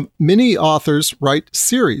 Many authors write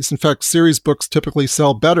series. In fact, series books typically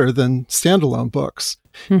sell better than standalone books.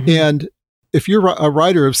 Mm-hmm. And if you're a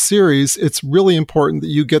writer of series, it's really important that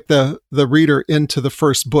you get the reader into the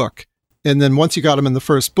first book. And then once you got them in the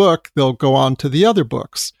first book, they'll go on to the other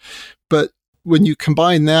books. But when you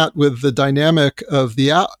combine that with the dynamic of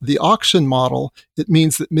the auction model, it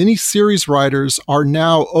means that many series writers are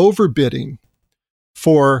now overbidding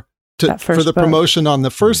for the promotion on the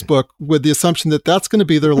first book, with the assumption that that's going to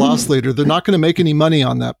be their loss leader. They're not going to make any money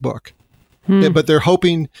on that book, but they're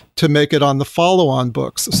hoping to make it on the follow-on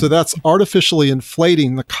books. So that's artificially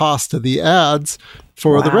inflating the cost of the ads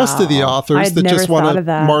for the rest of the authors that just want to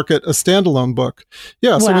market a standalone book.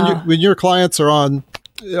 Yeah. So when your clients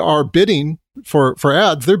are bidding for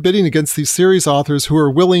ads, they're bidding against these series authors who are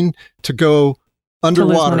willing to go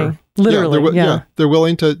underwater. Literally. They're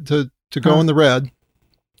willing to go in the red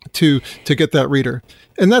to get that reader.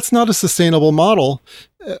 And that's not a sustainable model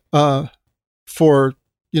for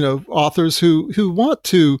authors who want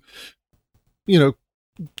to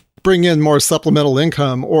bring in more supplemental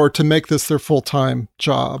income or to make this their full-time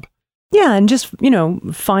job. Yeah, and just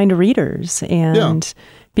find readers and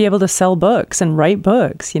be able to sell books and write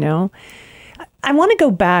books. I want to go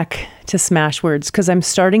back to Smashwords because I'm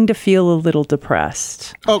starting to feel a little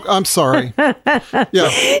depressed. Oh, I'm sorry.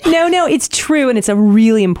 Yeah. No, it's true. And it's a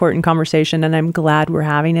really important conversation. And I'm glad we're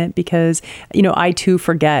having it because, I too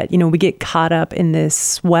forget, we get caught up in this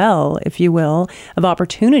swell, if you will, of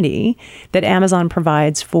opportunity that Amazon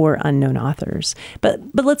provides for unknown authors. But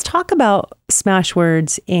let's talk about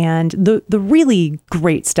Smashwords and the really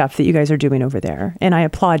great stuff that you guys are doing over there. And I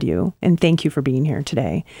applaud you and thank you for being here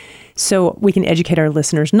today. So we can educate our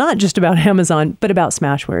listeners, not just about Amazon, but about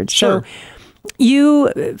Smashwords. Sure.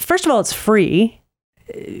 So first of all, it's free.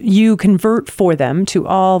 You convert for them to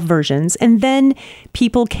all versions, and then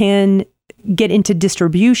people can get into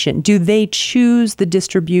distribution. Do they choose the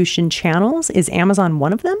distribution channels? Is Amazon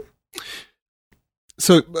one of them?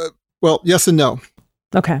 So, yes and no.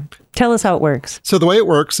 Okay. Tell us how it works. So the way it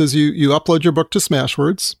works is you upload your book to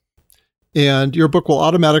Smashwords, and your book will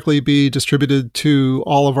automatically be distributed to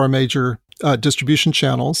all of our major distribution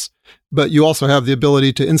channels. But you also have the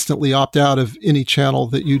ability to instantly opt out of any channel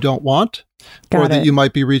that you don't want, that you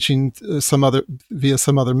might be reaching via some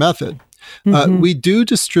other method. Mm-hmm. We do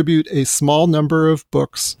distribute a small number of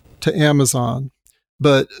books to Amazon,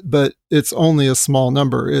 but it's only a small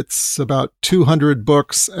number. It's about 200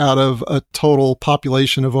 books out of a total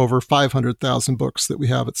population of over 500,000 books that we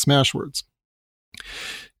have at Smashwords.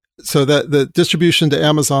 So that the distribution to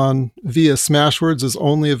Amazon via Smashwords is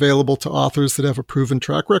only available to authors that have a proven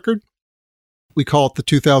track record. We call it the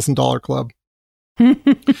 $2,000 club.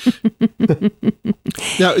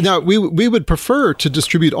 Now we would prefer to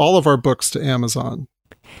distribute all of our books to Amazon.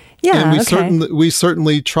 Yeah, and we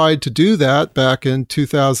certainly tried to do that back in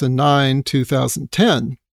 2009,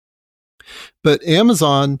 2010. But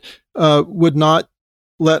Amazon would not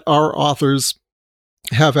let our authors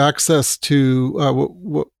have access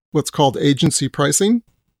to what's called agency pricing.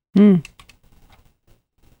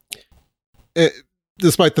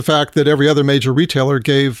 Despite the fact that every other major retailer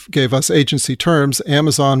gave us agency terms,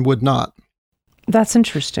 Amazon would not. That's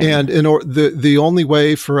interesting. And the only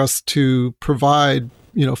way for us to provide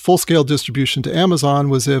full-scale distribution to Amazon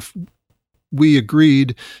was if we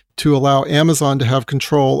agreed to allow Amazon to have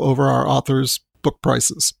control over our authors' book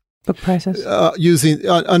prices. Book prices? Using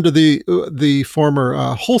under the former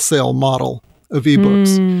wholesale model of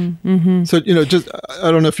ebooks. Mm-hmm. So, just I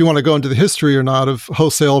don't know if you want to go into the history or not of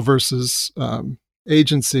wholesale versus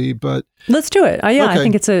agency, but let's do it. I okay.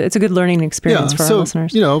 think it's a good learning experience for our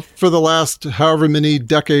listeners. For the last however many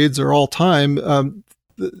decades or all time,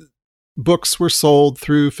 the books were sold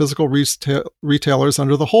through physical retailers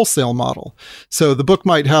under the wholesale model. So the book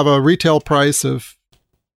might have a retail price of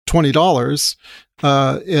 $20,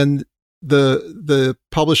 and the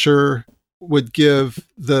publisher would give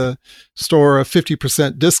the store a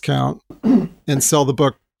 50% discount and sell the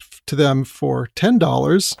book to them for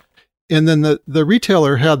 $10. And then the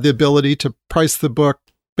retailer had the ability to price the book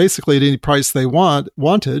basically at any price they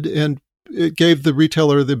wanted, and it gave the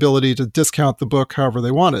retailer the ability to discount the book however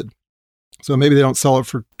they wanted. So maybe they don't sell it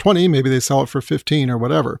for 20, maybe they sell it for 15 or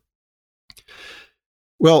whatever.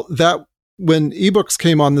 Well, when ebooks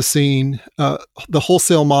came on the scene, the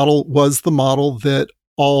wholesale model was the model that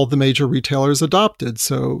all the major retailers adopted.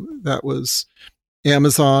 So that was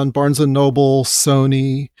Amazon, Barnes & Noble,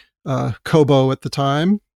 Sony, Kobo at the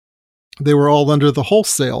time. They were all under the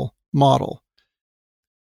wholesale model.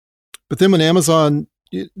 But then when Amazon,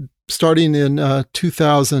 starting in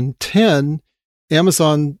 2010,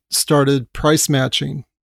 Amazon started price matching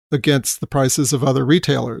against the prices of other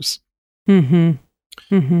retailers. Mm-hmm.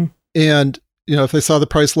 Mm-hmm. And, if they saw the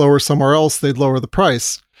price lower somewhere else, they'd lower the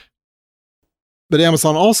price. But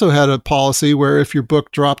Amazon also had a policy where if your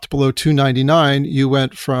book dropped below $2.99, you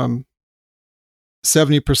went from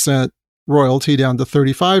 70% royalty down to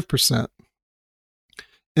 35%.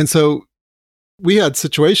 And so we had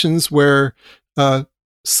situations where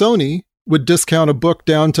Sony would discount a book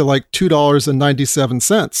down to like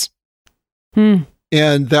 $2.97.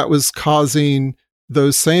 And that was causing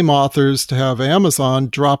those same authors to have Amazon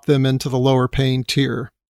drop them into the lower paying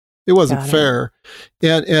tier. It wasn't fair.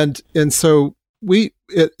 And so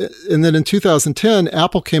and then in 2010,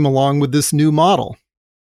 Apple came along with this new model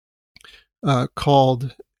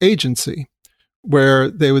called agency, where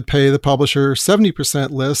they would pay the publisher 70%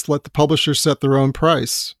 list, let the publisher set their own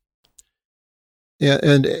price.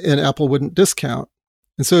 And Apple wouldn't discount.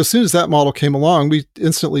 And so as soon as that model came along, we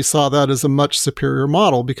instantly saw that as a much superior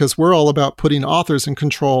model, because we're all about putting authors in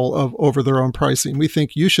control over their own pricing. We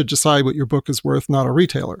think you should decide what your book is worth, not a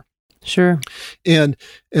retailer. Sure. And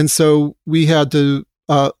so we had to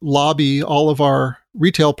lobby all of our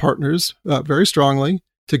retail partners very strongly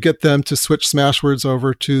to get them to switch Smashwords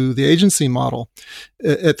over to the agency model.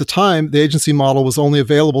 At the time, the agency model was only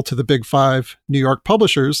available to the big 5 New York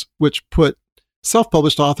publishers, which put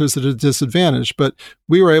self-published authors at a disadvantage. But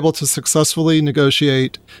we were able to successfully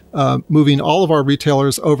negotiate moving all of our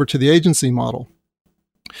retailers over to the agency model.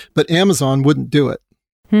 But Amazon wouldn't do it.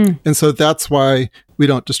 And so that's why we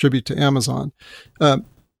don't distribute to Amazon.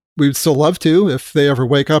 We'd still love to if they ever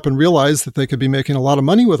wake up and realize that they could be making a lot of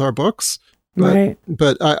money with our books. But, right.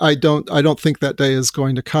 But I don't think that day is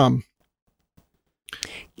going to come.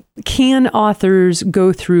 Can authors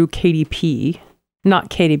go through KDP, not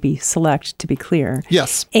KDP Select, to be clear?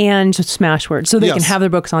 Yes. And Smashwords, so they can have their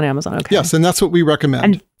books on Amazon. Okay. Yes, and that's what we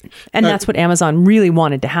recommend. And that's what Amazon really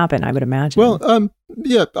wanted to happen, I would imagine. Well,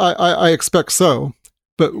 yeah, I expect so.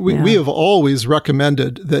 But we have always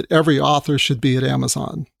recommended that every author should be at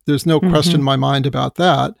Amazon. There's no question in my mind about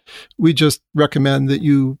that. We just recommend that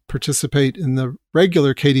you participate in the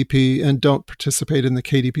regular KDP and don't participate in the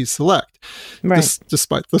KDP Select,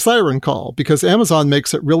 despite the siren call, because Amazon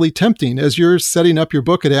makes it really tempting. As you're setting up your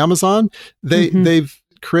book at Amazon, they've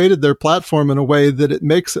created their platform in a way that it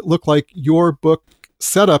makes it look like your book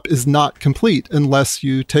setup is not complete unless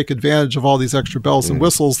you take advantage of all these extra bells and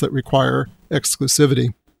whistles that require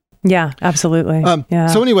exclusivity. Yeah, absolutely.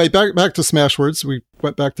 So anyway, back to Smashwords. We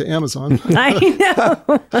went back to Amazon. I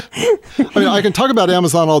know. I mean, I can talk about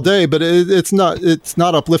Amazon all day, but it's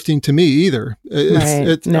not uplifting to me either.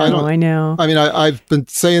 I know. I mean, I've been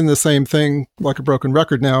saying the same thing like a broken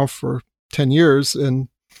record now for 10 years, and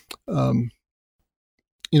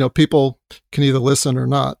people can either listen or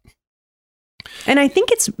not. And I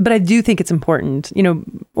do think it's important,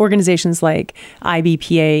 organizations like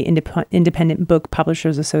IBPA, Independent Book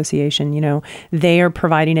Publishers Association, they are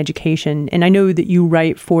providing education. And I know that you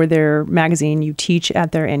write for their magazine, you teach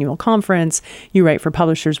at their annual conference, you write for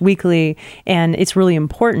Publishers Weekly, and it's really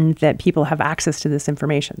important that people have access to this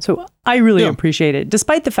information. So I really appreciate it,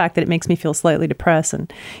 despite the fact that it makes me feel slightly depressed.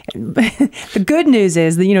 And the good news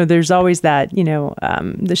is that, there's always that,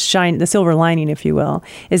 the silver lining, if you will,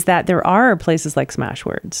 is that there are places like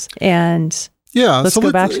Smashwords. And let's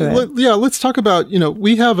go back to it. Let's talk about,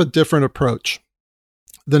 we have a different approach.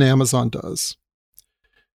 than Amazon does.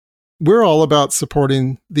 We're all about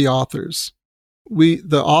supporting the authors.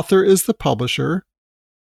 The author is the publisher.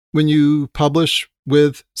 When you publish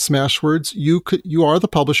with Smashwords, you are the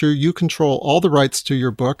publisher. You control all the rights to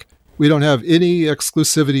your book. We don't have any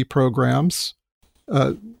exclusivity programs.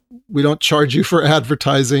 We don't charge you for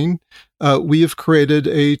advertising. We have created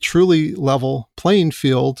a truly level playing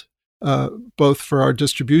field, both for our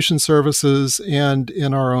distribution services and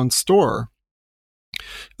in our own store.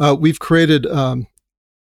 We've created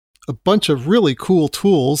a bunch of really cool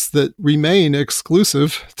tools that remain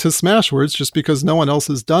exclusive to Smashwords just because no one else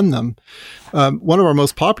has done them. One of our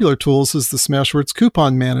most popular tools is the Smashwords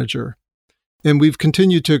Coupon Manager. And we've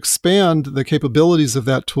continued to expand the capabilities of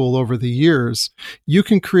that tool over the years. You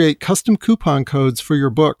can create custom coupon codes for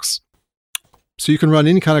your books. So you can run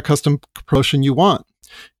any kind of custom promotion you want.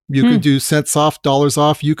 You can do cents off, dollars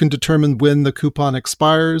off. You can determine when the coupon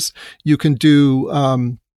expires. You can do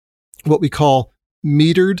what we call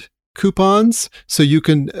metered coupons. So you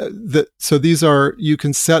can you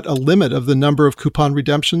can set a limit of the number of coupon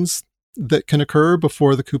redemptions that can occur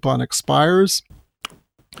before the coupon expires.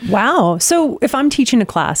 Wow. So if I'm teaching a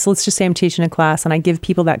class, let's just say I'm teaching a class and I give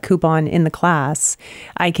people that coupon in the class,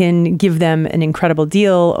 I can give them an incredible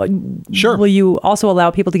deal. Sure. Will you also allow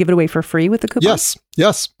people to give it away for free with the coupon?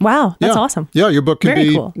 Yes. Wow. That's awesome. Yeah. Your book can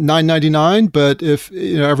be cool. $9.99, but if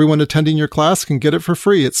everyone attending your class can get it for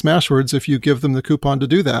free at Smashwords if you give them the coupon to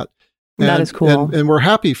do that. That is cool. And we're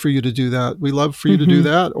happy for you to do that. We love for you to do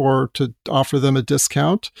that or to offer them a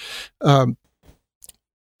discount.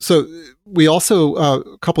 So we also,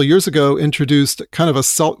 a couple of years ago, introduced kind of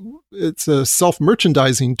it's a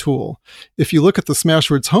self-merchandising tool. If you look at the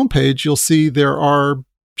Smashwords homepage, you'll see there are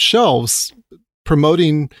shelves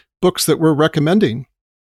promoting books that we're recommending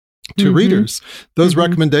to readers. Those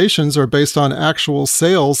recommendations are based on actual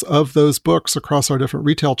sales of those books across our different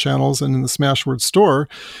retail channels and in the Smashwords store.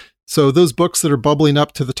 So those books that are bubbling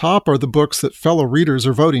up to the top are the books that fellow readers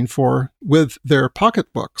are voting for with their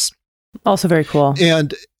pocketbooks. Also very cool.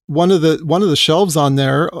 And one of the shelves on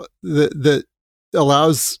there that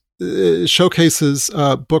allows showcases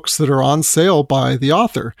books that are on sale by the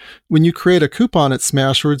author. When you create a coupon at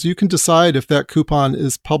Smashwords, you can decide if that coupon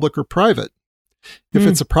is public or private. If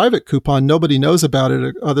it's a private coupon, nobody knows about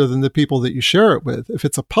it other than the people that you share it with. If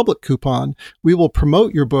it's a public coupon, we will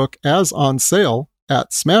promote your book as on sale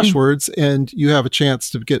at Smashwords, and you have a chance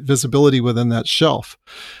to get visibility within that shelf.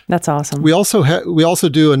 That's awesome. We also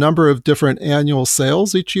do a number of different annual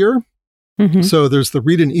sales each year. So there's the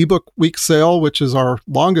Read an eBook Week sale, which is our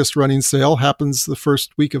longest running sale, happens the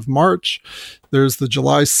first week of March. There's the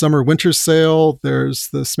July Summer Winter sale. There's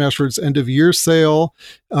the Smashwords End of Year sale.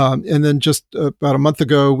 And then just about a month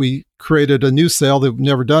ago, we created a new sale that we've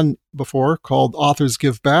never done before called Authors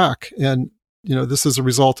Give Back. And, this is a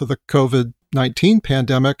result of the COVID-19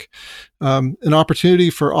 pandemic, an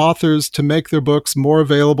opportunity for authors to make their books more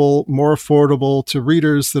available, more affordable to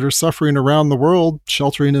readers that are suffering around the world,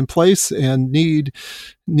 sheltering in place, and need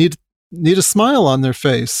a smile on their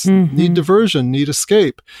face, need diversion, need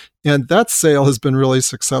escape. And that sale has been really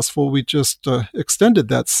successful. We just extended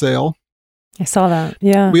that sale. I saw that.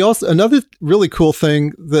 Yeah. We also, another really cool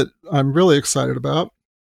thing that I'm really excited about,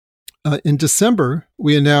 in December,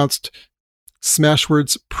 we announced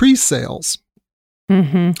Smashwords pre-sales.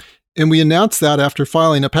 And we announced that after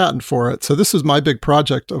filing a patent for it. So this was my big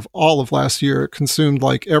project of all of last year. It consumed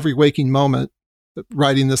like every waking moment,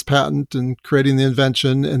 writing this patent and creating the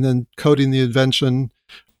invention and then coding the invention.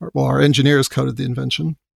 Well, our engineers coded the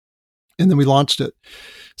invention. And then we launched it.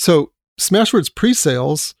 So Smashwords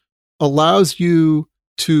pre-sales allows you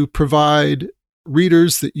to provide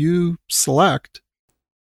readers that you select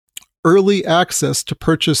early access to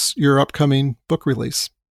purchase your upcoming book release.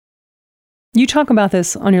 You talk about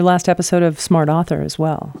this on your last episode of Smart Author as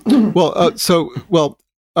well. I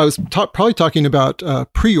was probably talking about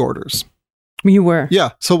pre-orders. You were. Yeah.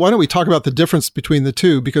 So why don't we talk about the difference between the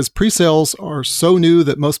two? Because pre-sales are so new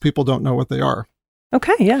that most people don't know what they are.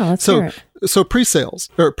 Okay. Yeah. Let's hear it. So pre-sales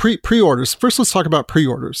or pre-orders. First, let's talk about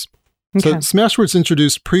pre-orders. Okay. So Smashwords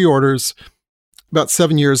introduced pre-orders about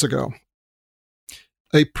 7 years ago.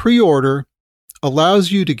 A pre-order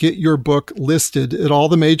allows you to get your book listed at all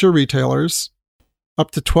the major retailers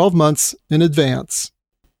up to 12 months in advance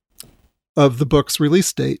of the book's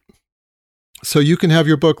release date. So you can have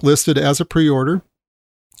your book listed as a pre-order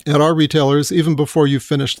at our retailers even before you've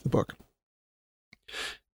finished the book.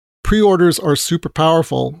 Pre-orders are super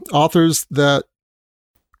powerful. Authors that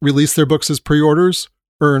release their books as pre-orders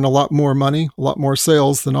earn a lot more money, a lot more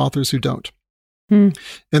sales than authors who don't. And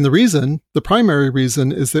the primary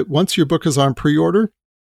reason is that once your book is on pre-order,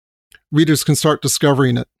 readers can start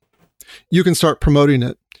discovering it. You can start promoting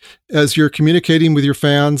it. As you're communicating with your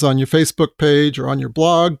fans on your Facebook page or on your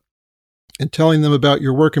blog and telling them about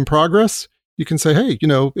your work in progress, you can say, hey,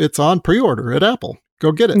 it's on pre-order at Apple.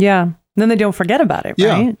 Go get it. Yeah. Then they don't forget about it,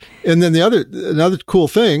 right? And then another cool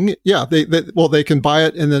thing, they can buy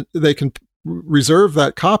it and then they can reserve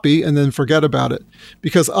that copy and then forget about it.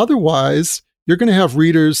 Because otherwise, you're going to have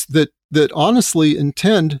readers that honestly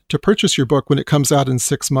intend to purchase your book when it comes out in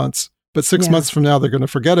 6 months. But 6 months from now, they're going to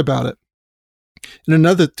forget about it. And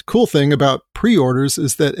another cool thing about pre-orders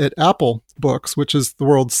is that at Apple Books, which is the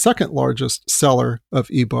world's second largest seller of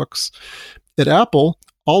ebooks, at Apple,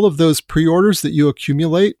 all of those pre-orders that you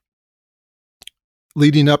accumulate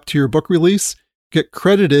leading up to your book release get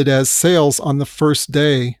credited as sales on the first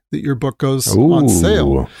day that your book goes on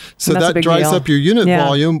sale. So that drives up your unit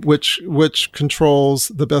volume, which controls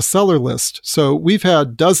the bestseller list. So we've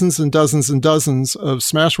had dozens and dozens and dozens of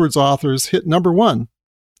Smashwords authors hit number one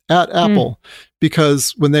at Apple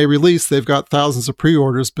because when they release, they've got thousands of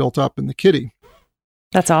pre-orders built up in the kitty.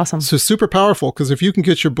 That's awesome. So super powerful because if you can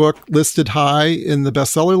get your book listed high in the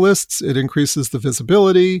bestseller lists, it increases the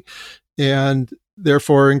visibility and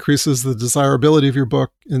therefore increases the desirability of your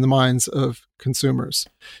book in the minds of consumers.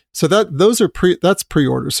 So that's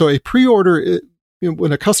pre-order. So a pre-order,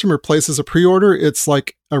 when a customer places a pre-order, it's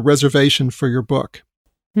like a reservation for your book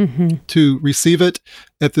to receive it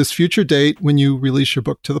at this future date when you release your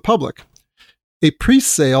book to the public. A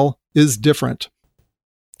pre-sale is different.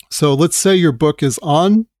 So let's say your book is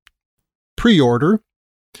on pre-order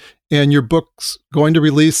and your book's going to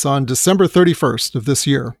release on December 31st of this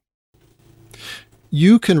year.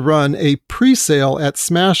 You can run a pre-sale at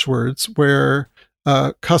Smashwords where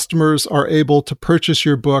customers are able to purchase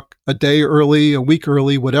your book a day early, a week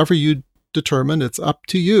early, whatever you determine. It's up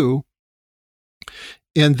to you.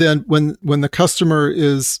 And then when the customer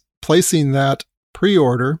is placing that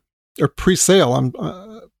pre-order or pre-sale,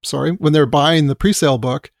 when they're buying the pre-sale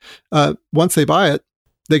book, once they buy it,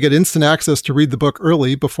 they get instant access to read the book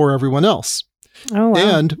early before everyone else. Oh, wow.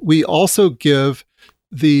 And we also give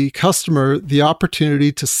the customer the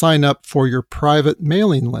opportunity to sign up for your private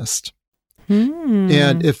mailing list.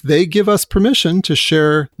 And if they give us permission to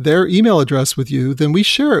share their email address with you, then we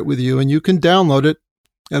share it with you and you can download it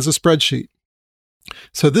as a spreadsheet.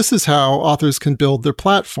 So this is how authors can build their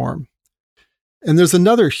platform. And there's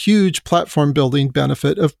another huge platform building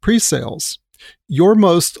benefit of pre-sales. Your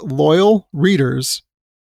most loyal readers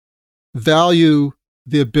value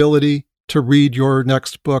the ability to read your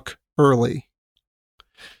next book early.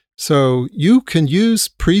 So you can use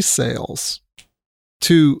pre-sales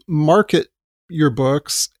to market your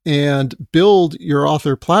books and build your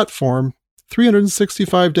author platform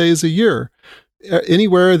 365 days a year.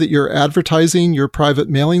 Anywhere that you're advertising your private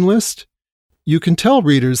mailing list, you can tell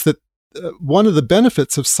readers that one of the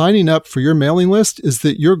benefits of signing up for your mailing list is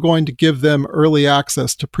that you're going to give them early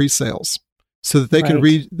access to pre-sales so that they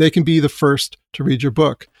can be the first to read your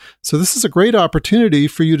book. So this is a great opportunity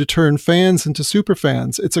for you to turn fans into super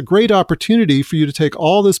fans. It's a great opportunity for you to take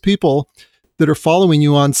all those people that are following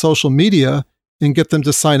you on social media and get them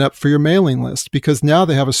to sign up for your mailing list because now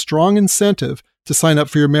they have a strong incentive to sign up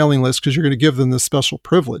for your mailing list because you're going to give them this special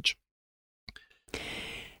privilege.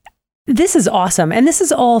 This is awesome. And this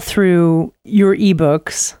is all through your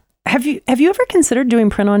ebooks. Have you ever considered doing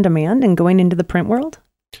print on demand and going into the print world?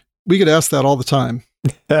 We get asked that all the time.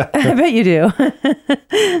 I bet you do.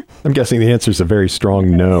 I'm guessing the answer is a very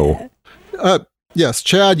strong no. Yes,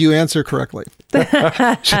 Chad, you answer correctly.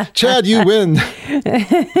 Chad, you win. God,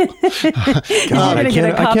 I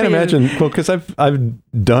can't imagine. Well, because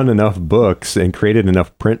I've done enough books and created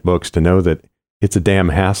enough print books to know that it's a damn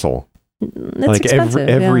hassle. It's like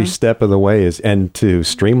every step of the way is, and to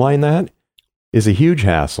streamline that is a huge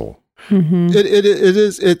hassle.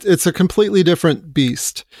 It's a completely different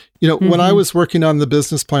beast. When I was working on the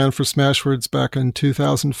business plan for Smashwords back in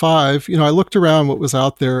 2005, I looked around what was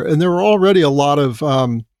out there, and there were already a lot of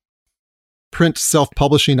print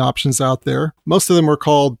self-publishing options out there. Most of them were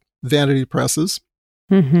called vanity presses.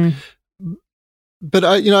 But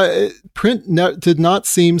print did not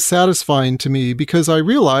seem satisfying to me because I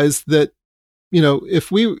realized that,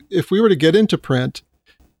 if we were to get into print,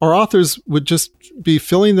 our authors would just be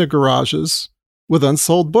filling their garages with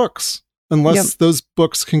unsold books unless those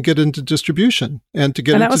books can get into distribution. And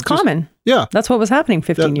that was common. Yeah. That's what was happening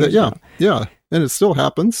 15 years ago. Yeah. And it still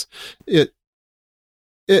happens.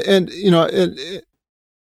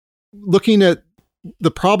 Looking at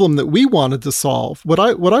the problem that we wanted to solve, what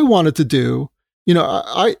I wanted to do,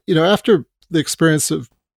 after the experience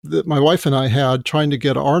that my wife and I had trying to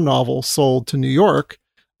get our novel sold to New York,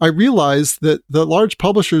 I realized that the large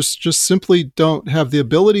publishers just simply don't have the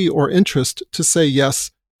ability or interest to say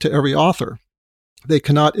yes to every author. They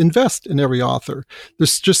cannot invest in every author.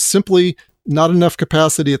 There's just simply not enough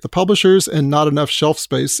capacity at the publishers and not enough shelf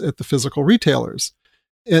space at the physical retailers.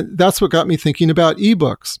 And that's what got me thinking about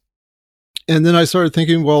ebooks. And then I started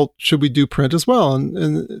thinking, well, should we do print as well?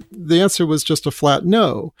 And the answer was just a flat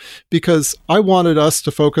no, because I wanted us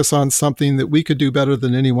to focus on something that we could do better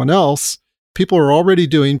than anyone else. People are already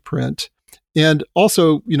doing print. And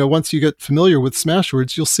also, once you get familiar with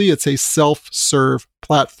Smashwords, you'll see it's a self-serve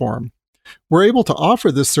platform. We're able to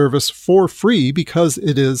offer this service for free because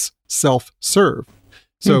it is self-serve.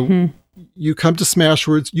 So you come to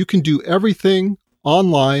Smashwords, you can do everything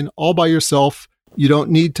online all by yourself. You don't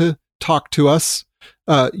need to talk to us.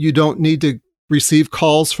 You don't need to receive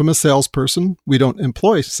calls from a salesperson. We don't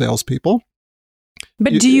employ salespeople.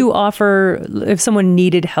 But do you offer, if someone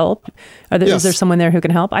needed help, is there someone there who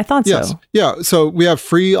can help? I thought so. Yeah. So we have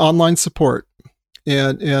free online support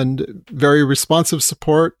and very responsive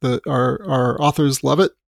support. Our authors love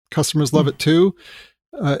it. Customers love it too.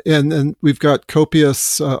 And then we've got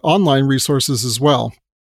copious online resources as well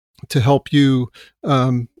to help you,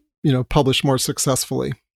 publish more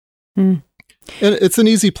successfully. And it's an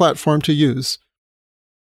easy platform to use.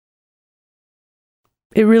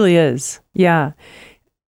 It really is. Yeah.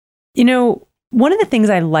 One of the things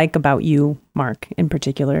I like about you, Mark, in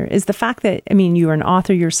particular, is the fact that, you're an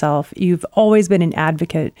author yourself. You've always been an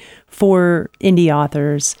advocate for indie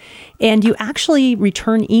authors, and you actually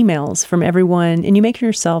return emails from everyone, and you make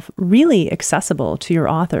yourself really accessible to your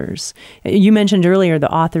authors. You mentioned earlier the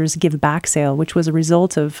Authors Give Back sale, which was a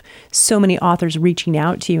result of so many authors reaching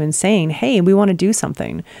out to you and saying, hey, we want to do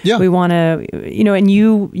something. Yeah. We want to, and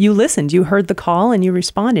you listened, you heard the call and you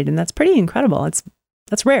responded, and that's pretty incredible.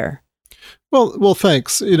 That's rare. Well,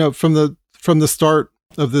 thanks. From the start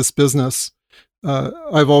of this business,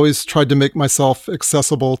 I've always tried to make myself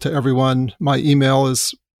accessible to everyone. My email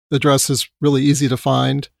address is really easy to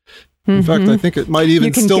find. In fact, I think it might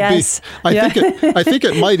even still guess. Be. I think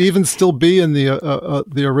it might even still be in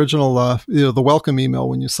the original, the welcome email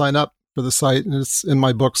when you sign up for the site, and it's in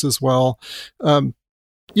my books as well. I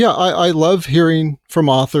love hearing from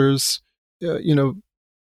authors.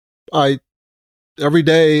 Every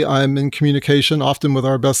day I'm in communication, often with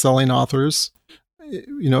our best-selling authors.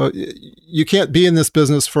 You can't be in this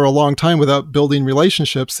business for a long time without building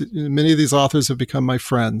relationships. Many of these authors have become my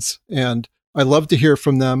friends, and I love to hear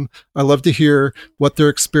from them. I love to hear what they're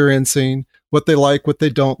experiencing, what they like, what they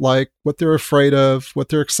don't like, what they're afraid of, what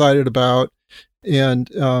they're excited about. And,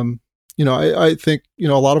 I think, a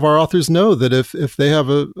lot of our authors know that if they have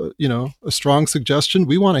a strong suggestion,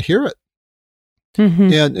 we want to hear it.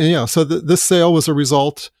 So this sale was a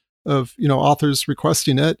result of, authors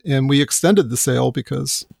requesting it, and we extended the sale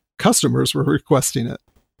because customers were requesting it.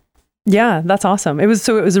 Yeah, that's awesome. It was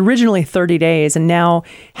originally 30 days, and now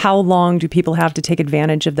how long do people have to take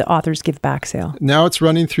advantage of the Authors Give Back sale? Now it's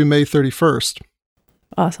running through May 31st.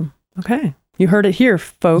 Awesome. Okay. You heard it here,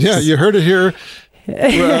 folks. Yeah, you heard it here.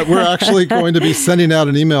 We're actually going to be sending out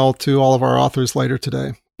an email to all of our authors later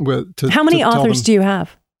today. How many authors do you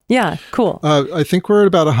have? Yeah, cool. I think we're at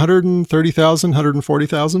about 130,000,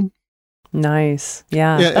 140,000. Nice.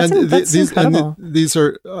 Yeah, that's incredible. And these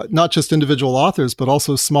are not just individual authors, but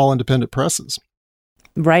also small independent presses.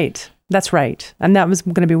 Right. That's right. And that was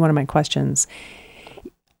going to be one of my questions.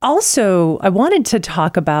 Also, I wanted to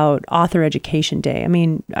talk about Author Education Day.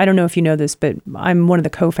 I don't know if you know this, but I'm one of the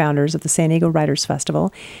co-founders of the San Diego Writers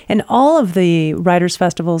Festival. And all of the writers'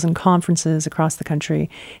 festivals and conferences across the country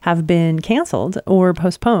have been canceled or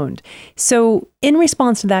postponed. So in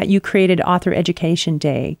response to that, you created Author Education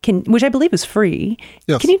Day, which I believe is free.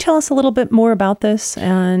 Yes. Can you tell us a little bit more about this?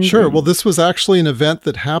 Sure. Well, this was actually an event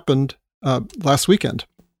that happened last weekend.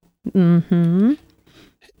 Mm-hmm.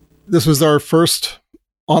 This was our first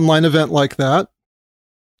online event like that.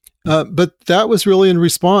 But that was really in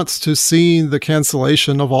response to seeing the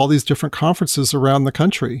cancellation of all these different conferences around the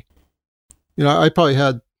country. I probably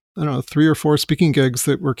had, 3 or 4 speaking gigs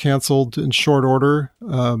that were canceled in short order.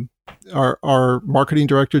 Our marketing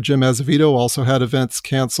director, Jim Azevedo, also had events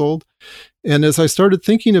canceled. And as I started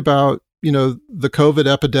thinking about, the COVID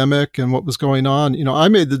epidemic and what was going on, I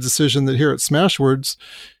made the decision that here at Smashwords,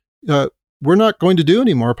 we're not going to do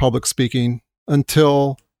any more public speaking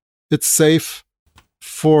until it's safe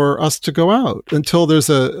for us to go out, until there's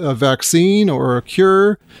a vaccine or a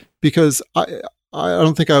cure, because I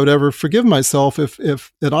don't think I would ever forgive myself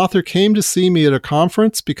if an author came to see me at a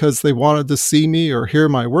conference because they wanted to see me or hear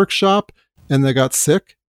my workshop and they got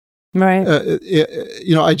sick. Right.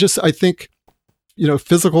 I think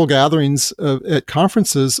physical gatherings at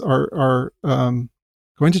conferences are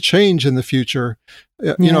going to change in the future.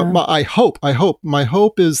 My hope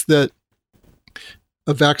is that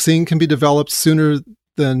a vaccine can be developed sooner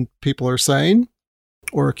than people are saying,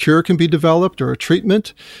 or a cure can be developed, or a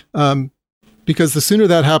treatment. Because the sooner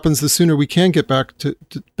that happens, the sooner we can get back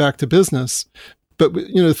to business. But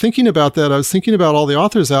thinking about that, I was thinking about all the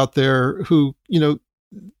authors out there who,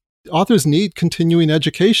 authors need continuing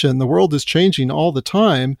education. The world is changing all the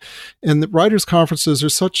time. And the writers' conferences are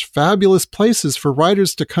such fabulous places for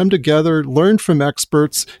writers to come together, learn from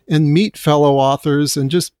experts, and meet fellow authors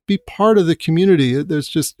and just be part of the community. There's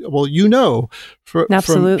just, from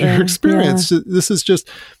your experience, this is just,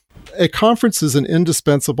 a conference is an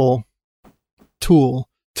indispensable tool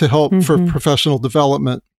to help for professional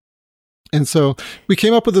development. And so we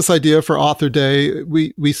came up with this idea for Author Day.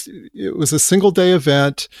 It was a single day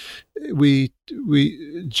event.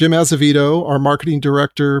 Jim Azevedo, our marketing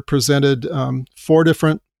director, presented 4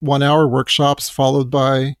 different 1-hour workshops followed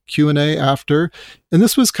by Q&A after. And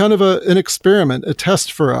this was kind of an experiment, a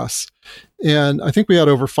test for us. And I think we had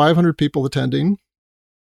over 500 people attending.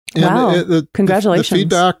 And wow. Congratulations. The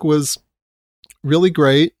feedback was really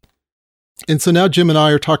great. And so now Jim and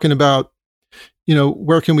I are talking about,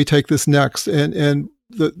 where can we take this next? And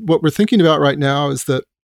what we're thinking about right now is that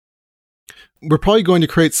we're probably going to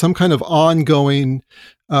create some kind of ongoing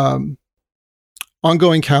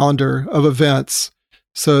calendar of events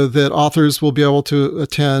so that authors will be able to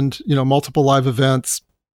attend, multiple live events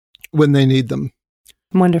when they need them.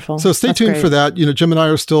 Wonderful. So stay tuned for that. Jim and I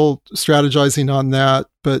are still strategizing on that,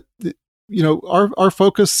 but our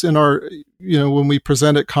focus in our, when we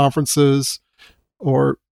present at conferences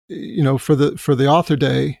or for the Author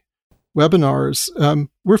Day webinars,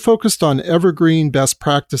 we're focused on evergreen best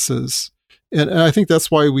practices. And I think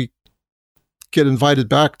that's why we get invited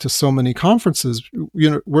back to so many conferences.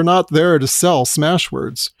 We're not there to sell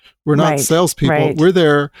Smashwords. We're not salespeople. Right. We're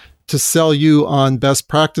there to sell you on best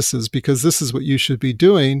practices because this is what you should be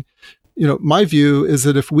doing. My view is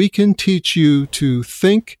that if we can teach you to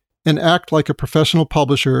think and act like a professional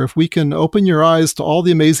publisher, if we can open your eyes to all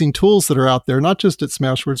the amazing tools that are out there, not just at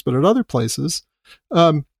Smashwords, but at other places,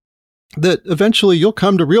 that eventually you'll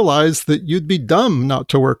come to realize that you'd be dumb not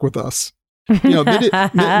to work with us.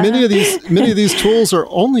 Many of these tools are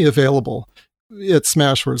only available at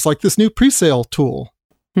Smashwords, like this new presale tool.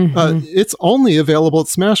 It's only available at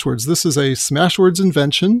Smashwords. This is a Smashwords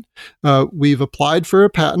invention. We've applied for a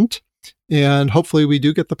patent. And hopefully we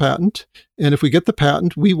do get the patent. And if we get the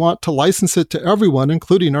patent, we want to license it to everyone,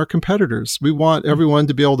 including our competitors. We want everyone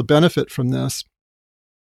to be able to benefit from this.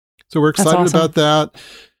 So we're excited about that.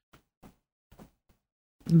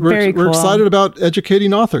 We're excited about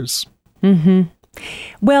educating authors.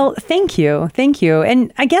 Well, thank you.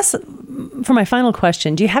 And I guess for my final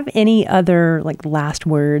question, do you have any other last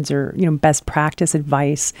words or, best practice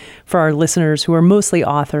advice for our listeners who are mostly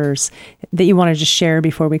authors that you want to just share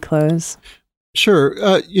before we close? Sure.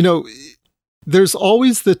 There's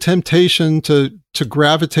always the temptation to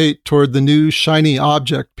gravitate toward the new shiny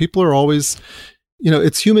object. People are always,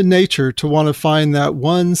 it's human nature to want to find that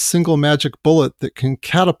one single magic bullet that can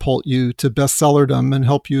catapult you to bestsellerdom and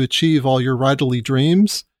help you achieve all your writerly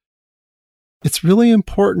dreams. It's really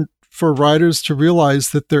important for writers to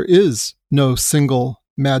realize that there is no single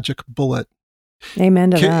magic bullet.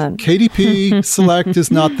 Amen to that. KDP Select is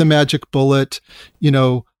not the magic bullet.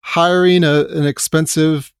 Hiring an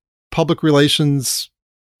expensive public relations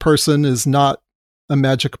person is not a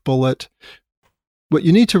magic bullet. What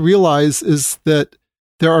you need to realize is that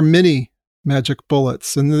there are many magic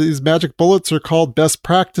bullets, and these magic bullets are called best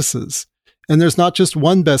practices. And there's not just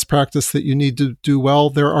one best practice that you need to do well.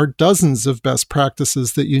 There are dozens of best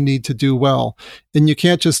practices that you need to do well. And you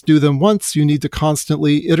can't just do them once. You need to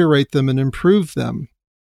constantly iterate them and improve them.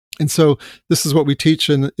 And so this is what we teach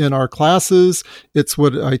in our classes. It's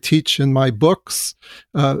what I teach in my books.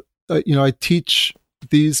 I teach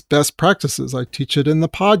these best practices. I teach it in the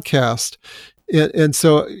podcast. And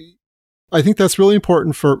so I think that's really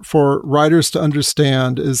important for writers to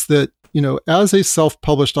understand is that, as a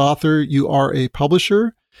self-published author, you are a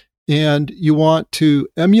publisher and you want to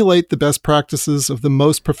emulate the best practices of the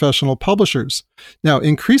most professional publishers. Now,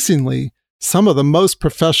 increasingly, some of the most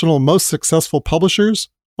professional, most successful publishers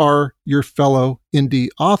are your fellow indie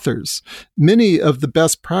authors. Many of the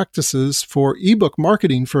best practices for ebook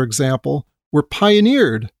marketing, for example, were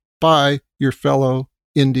pioneered by your fellow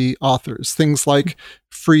indie authors. Things like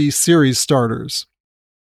free series starters.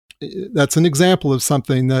 That's an example of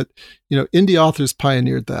something that, indie authors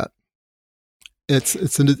pioneered that. It's a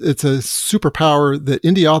superpower that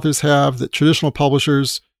indie authors have that traditional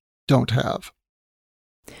publishers don't have.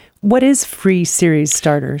 What is free series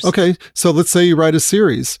starters? Okay, so let's say you write a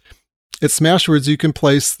series. At Smashwords, you can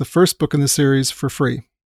place the first book in the series for free.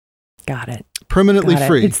 Got it. Permanently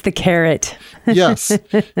free. It's the carrot. Yes.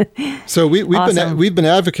 So we've been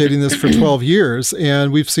advocating this for 12 years,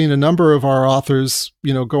 and we've seen a number of our authors,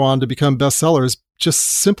 go on to become bestsellers just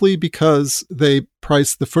simply because they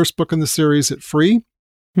priced the first book in the series at free.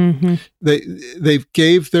 Mm-hmm. They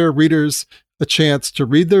gave their readers a chance to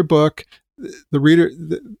read their book. The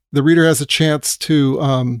reader has a chance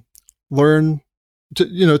to learn,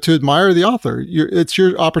 to admire the author. It's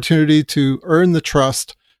your opportunity to earn the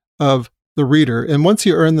trust of the reader. And once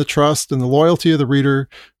you earn the trust and the loyalty of the reader,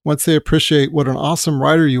 once they appreciate what an awesome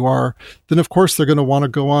writer you are, then of course they're going to want to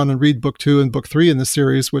go on and read book 2 and book 3 in the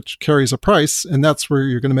series, which carries a price, and that's where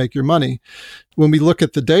you're going to make your money. When we look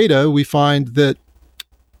at the data, we find that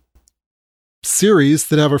series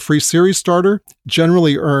that have a free series starter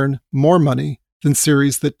generally earn more money than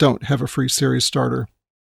series that don't have a free series starter.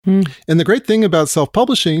 And the great thing about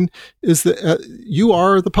self-publishing is that you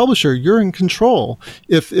are the publisher. You're in control.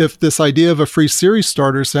 If this idea of a free series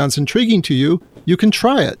starter sounds intriguing to you, you can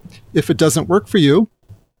try it. If it doesn't work for you,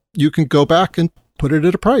 you can go back and put it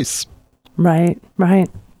at a price. Right.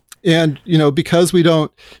 And, because we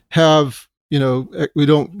don't have, we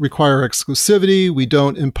don't require exclusivity, we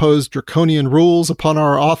don't impose draconian rules upon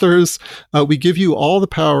our authors, we give you all the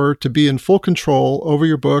power to be in full control over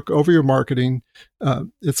your book, over your marketing.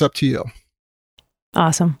 It's up to you.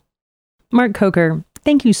 Awesome. Mark Coker,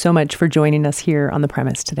 thank you so much for joining us here on The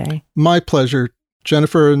Premise today. My pleasure.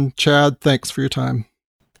 Jennifer and Chad, thanks for your time.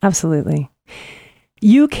 Absolutely.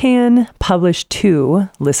 You can publish too,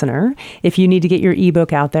 listener. If you need to get your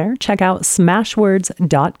ebook out there, check out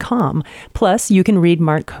smashwords.com. Plus, you can read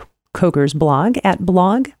Mark Coker's blog at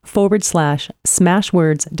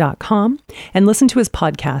blog/smashwords.com and listen to his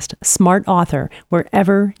podcast, Smart Author,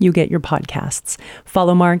 wherever you get your podcasts.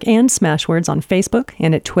 Follow Mark and Smashwords on Facebook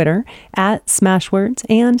and at Twitter at Smashwords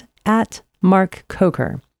and at Mark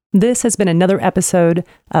Coker. This has been another episode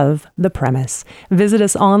of The Premise. Visit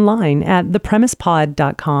us online at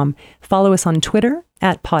thepremisepod.com. Follow us on Twitter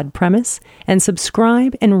at podpremise and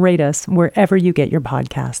subscribe and rate us wherever you get your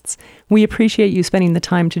podcasts. We appreciate you spending the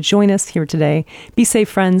time to join us here today. Be safe,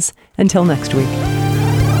 friends. Until next week.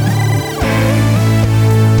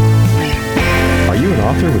 Are you an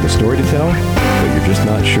author with a story to tell, but you're just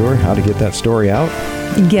not sure how to get that story out?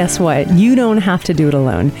 Guess what? You don't have to do it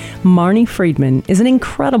alone. Marnie Friedman is an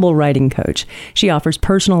incredible writing coach. She offers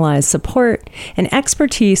personalized support and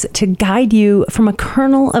expertise to guide you from a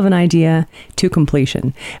kernel of an idea to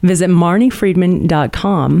completion. Visit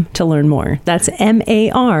marniefriedman.com to learn more. That's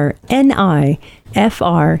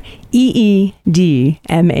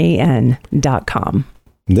MarniFriedman.com.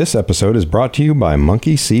 This episode is brought to you by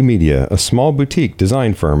Monkey See Media, a small boutique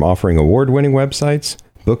design firm offering award-winning websites,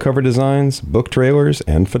 book cover designs, book trailers,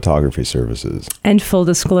 and photography services. And full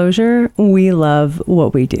disclosure, we love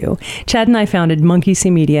what we do. Chad and I founded Monkey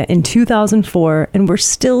See Media in 2004, and we're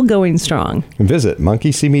still going strong. Visit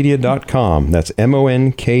monkeycmedia.com. That's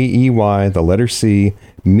MONKEY, the letter C,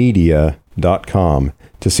 media.com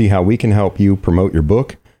to see how we can help you promote your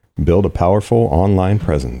book, build a powerful online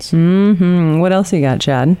presence. What else you got,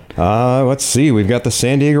 Chad? Let's see. We've got the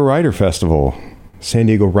San Diego Writers Festival.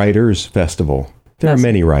 There are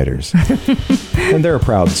many writers. And they're a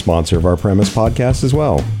proud sponsor of our Premise podcast as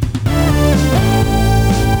well.